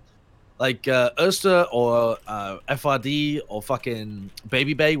well. Like Erster or FRD or fucking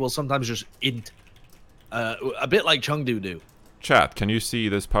Baby Bay will sometimes just int. A bit like Chengdu do. Chat, can you see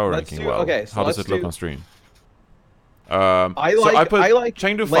this power ranking well? Okay, so how does it look on stream? I like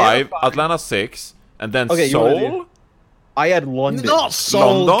Chengdu 5, Atlanta 6, and then Seoul. I had London. Not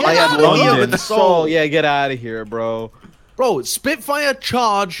Seoul. London? I had London. Seoul. Yeah, get out of here, bro. Bro, Spitfire,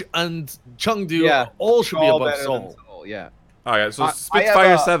 Charge, and Chengdu all should be above Seoul. Yeah. Alright, so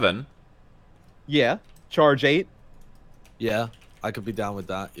Spitfire 7. Yeah. Charge 8. Yeah, I could be down with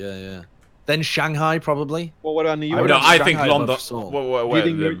that. Yeah. Then Shanghai, probably. Well, what about New York? No, I think London.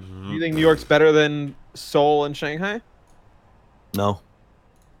 Do you think New York's better than Seoul and Shanghai? No.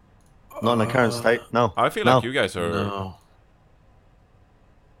 Not in the current state. No. I feel like you guys are. No.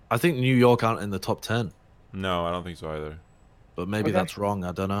 I think New York aren't in the top 10. No, I don't think so either. But maybe that's wrong.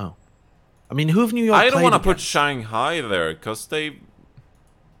 I don't know. I mean, who have New York? I don't want to put Shanghai there because they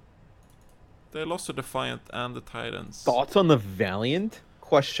lost to Defiant and the Titans. Thoughts on the Valiant?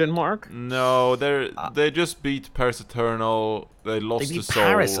 Question mark. No, they just beat Paris Eternal. They lost to Seoul.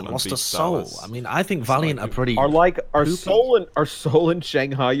 Paris and lost to Seoul. Dallas. I mean, I think Valiant are pretty. Are Seoul and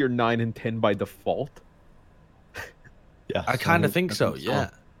Shanghai your 9 and 10 by default? Yeah, I kind of think so. Yeah.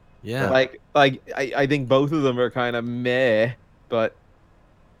 Like I think both of them are kind of meh, but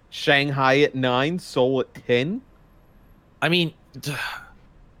Shanghai at 9, Seoul at 10. I mean,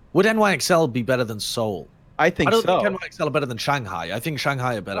 would NYXL be better than Seoul? I think I don't so. think NYXL are better than Shanghai. I think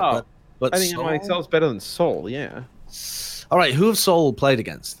Shanghai are better. But I think NYXL is better than Seoul. Yeah. All right, who have Seoul played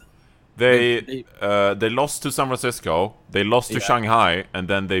against? They lost to San Francisco. They lost to Shanghai, and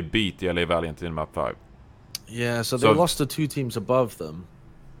then they beat the LA Valiant in map 5. Yeah, so they lost to 2 teams above them,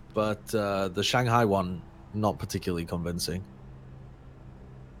 but the Shanghai one not particularly convincing.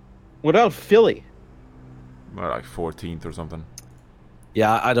 What about Philly? Well, like 14th or something.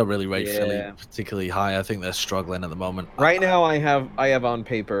 Yeah, I don't really rate Philly particularly high. I think they're struggling at the moment. Right now, I have on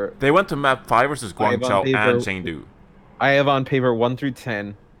paper. They went to map 5 versus Guangzhou and Chengdu. I have on paper 1 through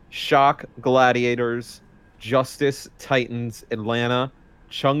 10. Shock, Gladiators, Justice, Titans, Atlanta,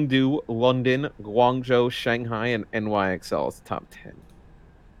 Chengdu, London, Guangzhou, Shanghai, and NYXL is top 10.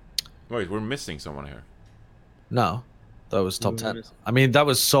 Wait, we're missing someone here. No, that was top 10. I mean, that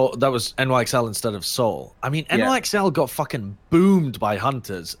was NYXL instead of Seoul. I mean, NYXL got fucking boomed by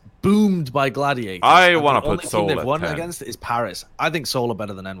Hunters, boomed by Gladiators. I want to put Seoul they've at won 10. against is Paris. I think Seoul are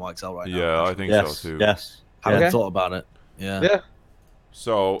better than NYXL right now. Yeah, I think so too. Yes. Haven't thought about it. Yeah.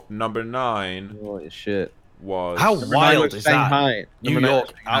 So number 9. Holy shit! Was how wild is Shanghai. that? New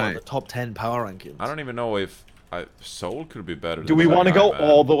York out of the top 10 power rankings. I don't even know if Seoul could be better. Do we want to go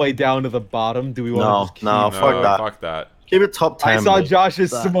all the way down to the bottom? Do we want No, fuck that. Fuck that. Keep it top 10. I saw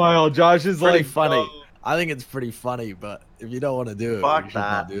Josh's smile. Josh is like funny. I think it's pretty funny, but if you don't want to do it, Fuck you should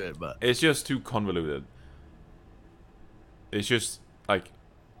not that. do it. But it's just too convoluted. It's just like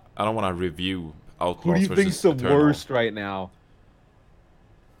I don't want to review Outlaws. Who do you think's the Eternal. worst right now?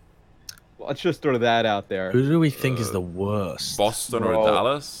 Let's just throw that out there. who do we think is the worst? Boston Bro. or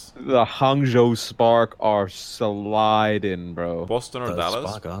Dallas? The Hangzhou Spark are sliding, bro. Boston or The Dallas?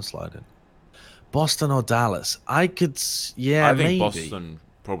 Spark are sliding. Boston or Dallas? I could, yeah, I think maybe. Boston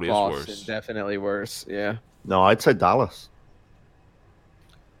probably is Boston, worse. definitely worse. Yeah. No, I'd say Dallas.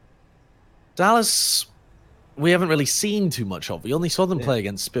 Dallas, we haven't really seen too much of. We only saw them play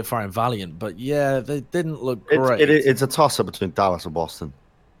against Spitfire and Valiant, but yeah, they didn't look great. It's a toss-up between Dallas and Boston.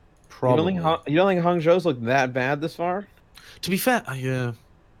 Probably. You don't think Hangzhou's look that bad this far? To be fair, yeah.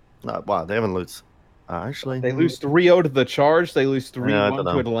 No, wow, they haven't lost. Actually, They lose 3-0 to the Charge. They lose I 3-1 don't to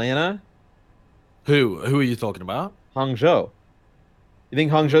know. Atlanta. Who are you talking about? Hangzhou. You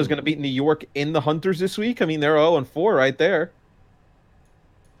think Hangzhou's going to beat New York in the Hunters this week? I mean, they're 0-4 right there.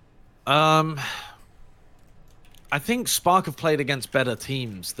 I think Spark have played against better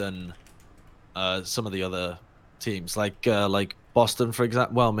teams than some of the other teams, like Boston, for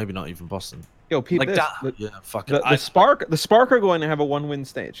example. Well, maybe not even Boston. Yo, Pete, Like this. that. Yeah, fuck it. The Spark are going to have a 1-win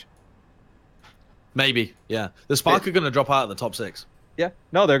stage. Maybe, yeah. The Spark are going to drop out of the top 6. Yeah.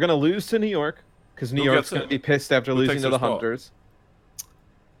 No, they're going to lose to New York because New Who York's gets going to it? be pissed after Who losing takes to their the spot? Hunters.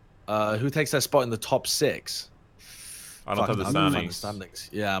 Who takes their spot in the top 6? I don't have the standings. standings.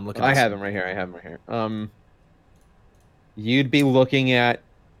 Yeah, I'm looking. I at have them right here. I have them right here. You'd be looking at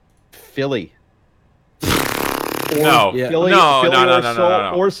Philly. No, Yeah. Philly, no, Philly no, no, or no, Seoul,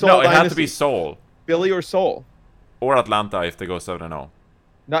 no, no. or Seoul No, it had to Dynasty. be Seoul Philly or Seoul. or Atlanta if they go 7-0.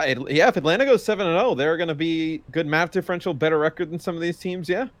 No, yeah, if Atlanta goes 7-0, they're going to be good map differential, better record than some of these teams.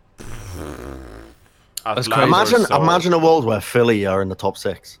 Yeah. Atlanta or Seoul. Imagine a world where Philly are in the top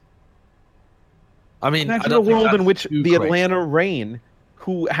 6. I mean, I Imagine a don't think world in that's which too the crazy. Atlanta Reign,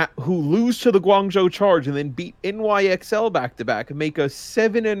 who lose to the Guangzhou Charge and then beat NYXL back to back, and make a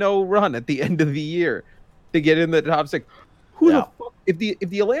 7-0 run at the end of the year to get in the top 6. Who the fuck? If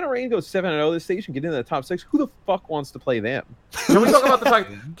the Atlanta Reign goes 7-0 this stage and get into the top 6, who the fuck wants to play them? Can we talk about the fact?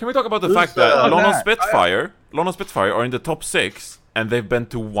 Can we talk about the fact that that? London Spitfire are in the top 6 and they've been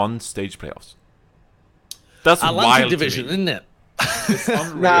to 1 stage playoffs? That's Atlantic wild division, to me. isn't it? It's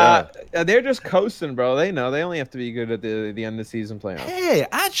unreal. Nah, they're just coasting, bro. They know they only have to be good at the end of the season playoffs. Hey,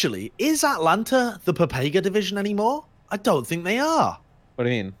 actually, is Atlanta the Papega division anymore? I don't think they are. What do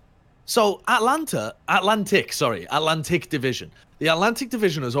you mean? So Atlantic division. The Atlantic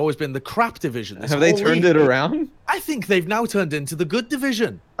division has always been the crap division. This Have they whole turned league. it around? I think they've now turned into the good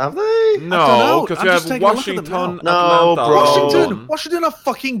division. Have they? No, know. because I'm you just have taking a look at them Washington, now. No, Atlanta, bro. London. Washington are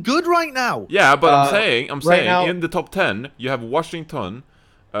fucking good right now. Yeah, but I'm right saying now- in the top 10 you have Washington,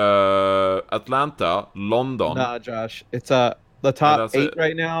 Atlanta, London. Nah, Josh. It's the top that's 8 it.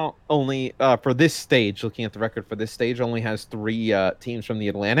 right now. Only for this stage, looking at the record for this stage, only has 3 teams from the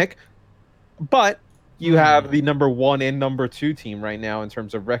Atlantic. But you have the number 1 and number 2 team right now in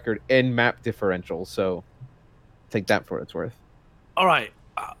terms of record and map differential. So take that for what it's worth. All right,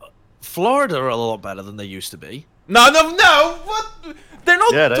 Florida are a lot better than they used to be. No! What? They're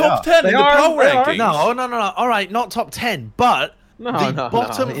not Yeah, they top are. 10 They in the are, power they are. rankings. No. All right, not top 10, but No, the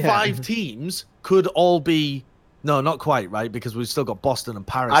bottom yeah. 5 teams could all be. No, not quite, right? Because we've still got Boston and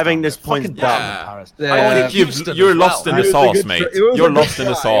Paris. I think down this there. point's Fucking done. Boston and Paris. Yeah. I think Houston you're as lost well. in the It was a sauce, good mate. try- it was a You're good lost in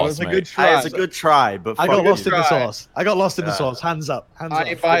the try. It sauce, was a mate. good try. It's a good try, but I fuck got it. lost in the try. sauce. I got lost in the sauce. Hands up. Hands I up.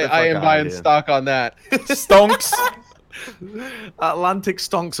 am fuck out buying of here. stock on that. Stonks. Atlantic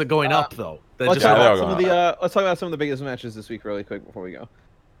stonks are going up though. They're Let's just talk Yeah, about they're some of going the let's talk about some of the biggest matches this week really quick before we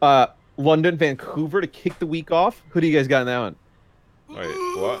go. London, Vancouver to kick the week off. Who do you guys got in that one? Wait,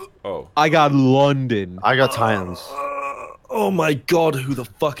 what? Oh. I got London. I got Titans. Oh my god, who the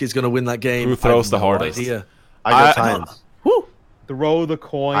fuck is gonna win that game? Who throws I the have no hardest? idea. I got I- Titans. Woo! Throw the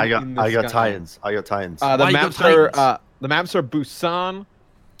coin. I got in the Titans. sky. I got Titans. The Why you maps got are Titans? the maps are Busan,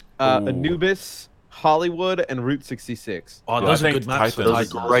 Ooh. Anubis, Hollywood, and Route 66. Oh, Yeah, those I are think good maps for Titans- Those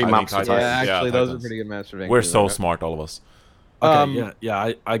are Titans. great I maps think for Yeah, Titans. actually, those are Titans. pretty good maps for Vancouver. We're so smart, all of us. Okay,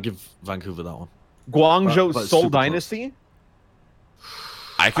 yeah, I give Vancouver that one. Guangzhou But it's Seoul super close. Dynasty.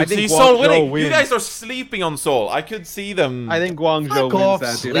 I could think see Seoul Guangzhou winning. You wins. guys are sleeping on Seoul. I could see them. I think Guangzhou Fuck wins off,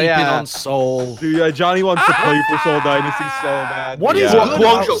 that. Dude. sleeping Yeah. on Seoul. Dude, Johnny wants to play for Seoul Dynasty so bad. What dude. is Yeah. good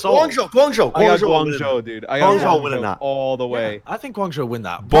about Seoul? Guangzou. I got Guangzou. Guangzhou, dude. I got Guangzou winning Guangzou that. all the way. I think Guangzhou win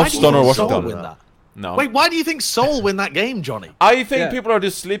that. Boston Why do you or think Seoul Washington? win that? No. Wait, why do you think Seoul win that game, Johnny? I think people are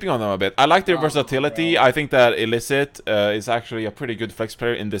just sleeping on them a bit. I like their versatility. Bro. I think that Illicit is actually a pretty good flex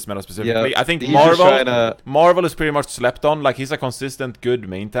player in this meta specifically. Yeah, I think he's just trying Marvel is pretty much slept on. Like, he's a consistent, good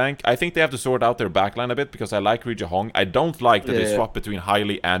main tank. I think they have to sort out their backline a bit because I like Rija Hong. I don't like that they swap between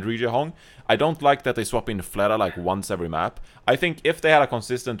Hylie and Rija Hong. I don't like that they swap in Fleta like once every map. I think if they had a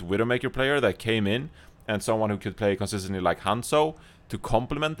consistent Widowmaker player that came in and someone who could play consistently like Hanzo to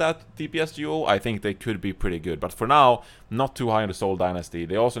complement that DPS duo, I think they could be pretty good. But for now, not too high in the Soul Dynasty.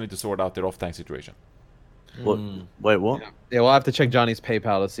 They also need to sort out their off-tank situation. What? Wait, what? Yeah, we'll have to check Johnny's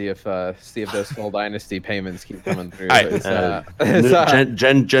PayPal to see if those Soul Dynasty payments keep coming through.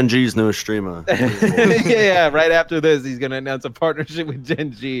 Gen G's newest streamer. yeah, right after this, he's gonna announce a partnership with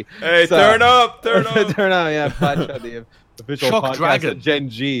Gen G. Hey, turn up! turn up! Yeah, Plat, the official Shock podcast Dragon. of Gen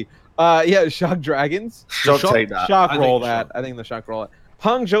G. Yeah, Shock Dragons. Take that. Shock roll that. I think the Shock roll it.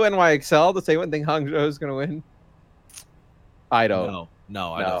 Hangzhou NYXL. To say one thing, Hangzhou is gonna win. I don't.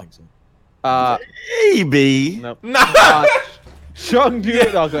 No, I don't think so. Maybe. Nope. Nah.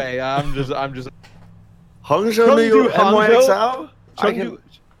 Chengdu. Okay, I'm just. Hangzhou New NYXL? Chengdu.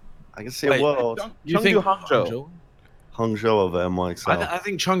 I can see a world. You think Hangzhou? Hangzhou over NYXL. I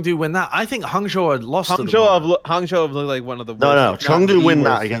think Chengdu win that. I think Hangzhou had lost to them. Hangzhou have looked like one of the worst. No, Chengdu win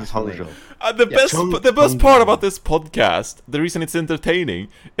that against Hangzhou. The best part about this podcast, the reason it's entertaining,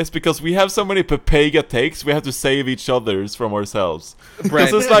 is because we have so many Pepega takes, we have to save each other's from ourselves.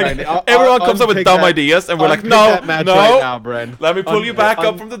 Because it's like, everyone comes up with dumb ideas, and we're like, no, right now, Bren. let me pull you back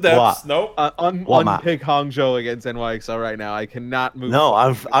up from the depths. No. Unpick Hangzhou against NYXL right now. I cannot move. No,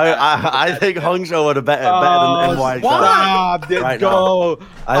 I think Hangzhou are better than NYXL. Stop, right go.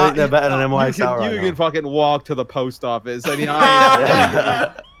 I think they're better than NYXL You can fucking walk to the post office. I mean,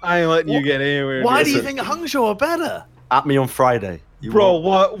 I ain't letting you get anywhere. Why do you think Hangzhou are better? At me on Friday. Bro,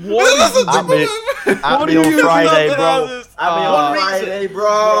 what? At me on Friday, bro. At me on Friday,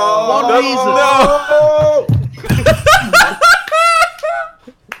 bro. One reason.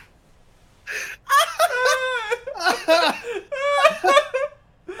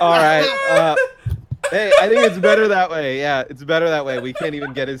 All right. Hey, I think it's better that way. Yeah, it's better that way. We can't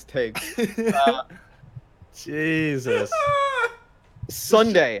even get his takes. Jesus.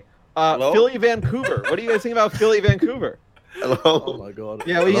 Sunday. Philly, Vancouver. What do you guys think about Philly, Vancouver? Hello. Oh my god.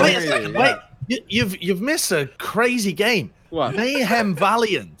 Yeah, we wait. You've missed a crazy game. What? Mayhem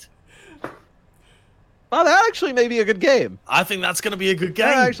Valiant. Oh, that actually may be a good game. I think that's going to be a good game.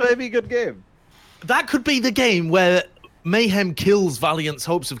 That actually may be a good game. That could be the game where Mayhem kills Valiant's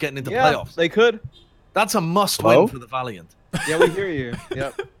hopes of getting into playoffs. They could. That's a must-win for the Valiant. Yeah, we hear you.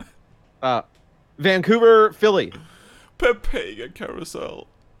 Yep. Vancouver, Philly. Pepega Carousel.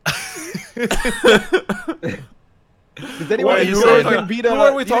 Does anyone who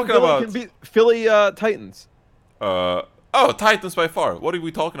are we talking about? Can beat Philly Titans. Titans by far. What are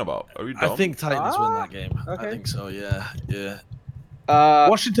we talking about? Are we dumb? I think Titans win that game. Okay. I think so, yeah.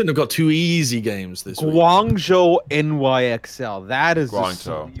 Washington have got 2 easy games this week. Guangzhou NYXL. That is a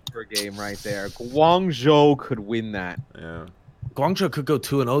Guangzhou. sleeper game right there. Guangzhou could win that. Yeah. Guangzhou could go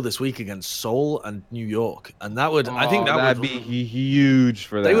 2-0 this week against Seoul and New York, and that would I think that'd be huge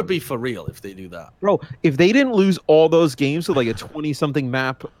for them. They would be for real if they do that. Bro, if they didn't lose all those games with like a 20-something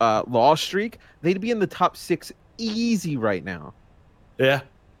map loss streak, they'd be in the top 6 easy right now. Yeah.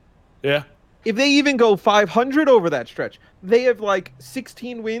 If they even go 500 over that stretch, they have like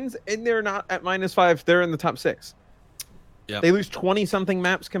 16 wins and they're not at -5. They're in the top 6. Yeah. They lose 20-something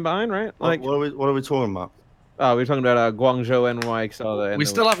maps combined, right? Like, what are we talking about? we're talking about Guangzhou NYXL. We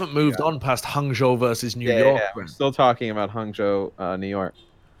still haven't moved on past Hangzhou versus New York. Yeah. We're still talking about Hangzhou, New York.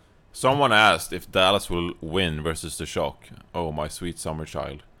 Someone asked if Dallas will win versus the Shock. Oh, my sweet summer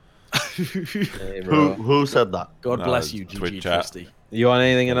child. Hey, Who said that? God bless you, Twitch GG chat. Twisty. You want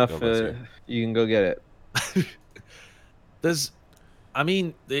anything enough? God bless you. You can go get it. It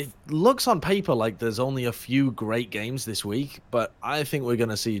looks on paper like there's only a few great games this week, but I think we're going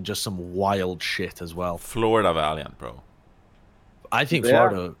to see just some wild shit as well. Florida Valiant, bro. I think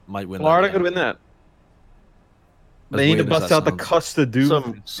Florida might win Florida that could win that. They need to bust out the Custa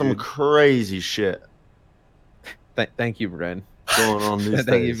Doom. Some crazy shit. Thank you, Bren. Going on these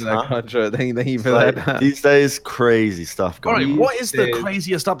Thank you days. for that, Contra. Thank you for Like, that. these days, crazy stuff All going right, on. what is the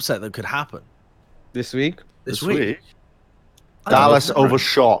craziest upset that could happen This week? this week? Dallas over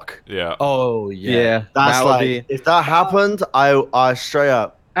Shock. Yeah. Oh, yeah. That's that would like, if that happened, I straight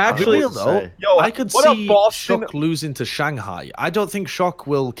up. Actually, Real though, yo, I could what see a Boston- Shock losing to Shanghai. I don't think Shock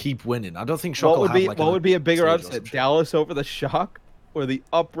will keep winning. I don't think Shock will have like what would be a bigger stage or upset? some shit. Dallas over the Shock or the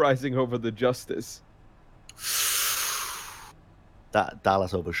Uprising over the Justice? That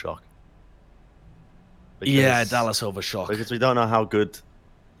Dallas over Shock. Yeah, Dallas over Shock. Because we don't know how good,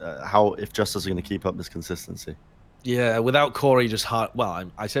 if Justice are going to keep up this consistency. Yeah, without Corey, just hard.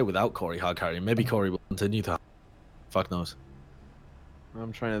 Well, I say without Corey, hard carrying. Maybe Corey will continue to. Fuck knows.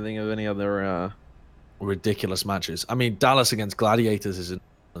 I'm trying to think of any other ridiculous matches. I mean, Dallas against Gladiators is in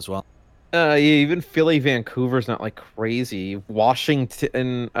as well. Yeah, even Philly, Vancouver's not like crazy.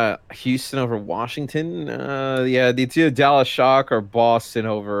 Washington, Houston over Washington. Yeah, it's either Dallas Shock or Boston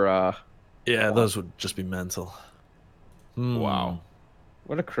over. Yeah, those would just be mental. Wow,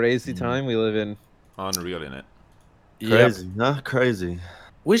 what a crazy time we live in. Unreal in it. Crazy, huh? Crazy.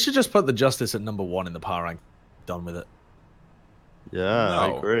 We should just put the Justice at #1 in the power rank. Done with it. Yeah,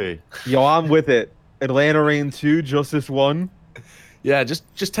 I agree. Yo, I'm with it. Atlanta Reign 2, Justice 1. Yeah,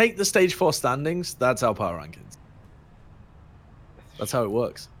 just take the stage 4 standings. That's our power rankings. That's how it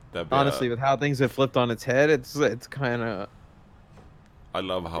works. Honestly, with how things have flipped on its head, it's kind of. I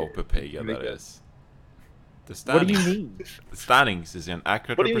love how Pepega that is. The what do you mean? The standings is an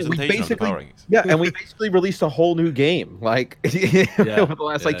accurate representation of the power rankings. Yeah, and we basically released a whole new game, like over the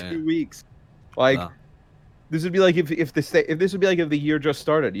last 2 weeks. Like this would be like if this would be like if the year just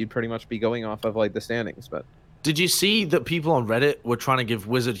started, you'd pretty much be going off of like the standings. But did you see that people on Reddit were trying to give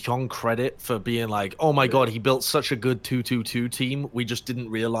Wizard Hyung credit for being like, oh my god, he built such a good 2-2-2 team. We just didn't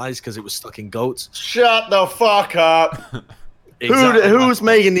realize because it was stuck in goats. Shut the fuck up. Exactly. Who's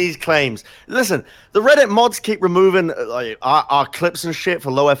making these claims? Listen, the Reddit mods keep removing like our clips and shit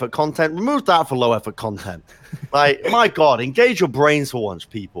for low effort content. Remove that for low effort content. Like, my god, engage your brains for once,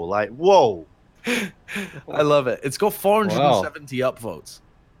 people. Like, whoa. I love it. It's got 470 upvotes.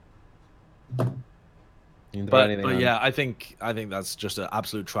 But yeah, I think that's just an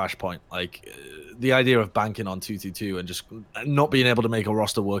absolute trash point. Like the idea of banking on 2-2-2 and just not being able to make a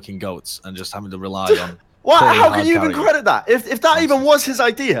roster working goats and just having to rely on. What? How can you even credit that? If that even was his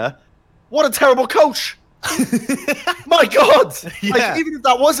idea, what a terrible coach! My God! Yeah. Like, even if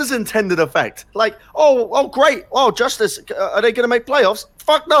that was his intended effect, like, oh, great! Oh, Justice, are they going to make playoffs?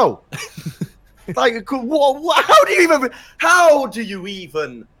 Fuck no! Like, how do you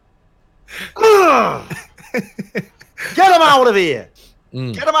even? Get him out of here!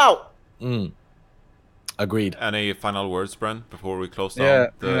 Get him out! Agreed. Any final words, Bren, before we close down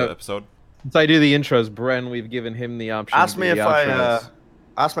the episode? Since I do the intros, Bren, we've given him the option. Ask me if I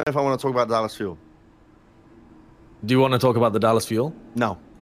want to talk about Dallas Fuel. Do you want to talk about the Dallas Fuel? No.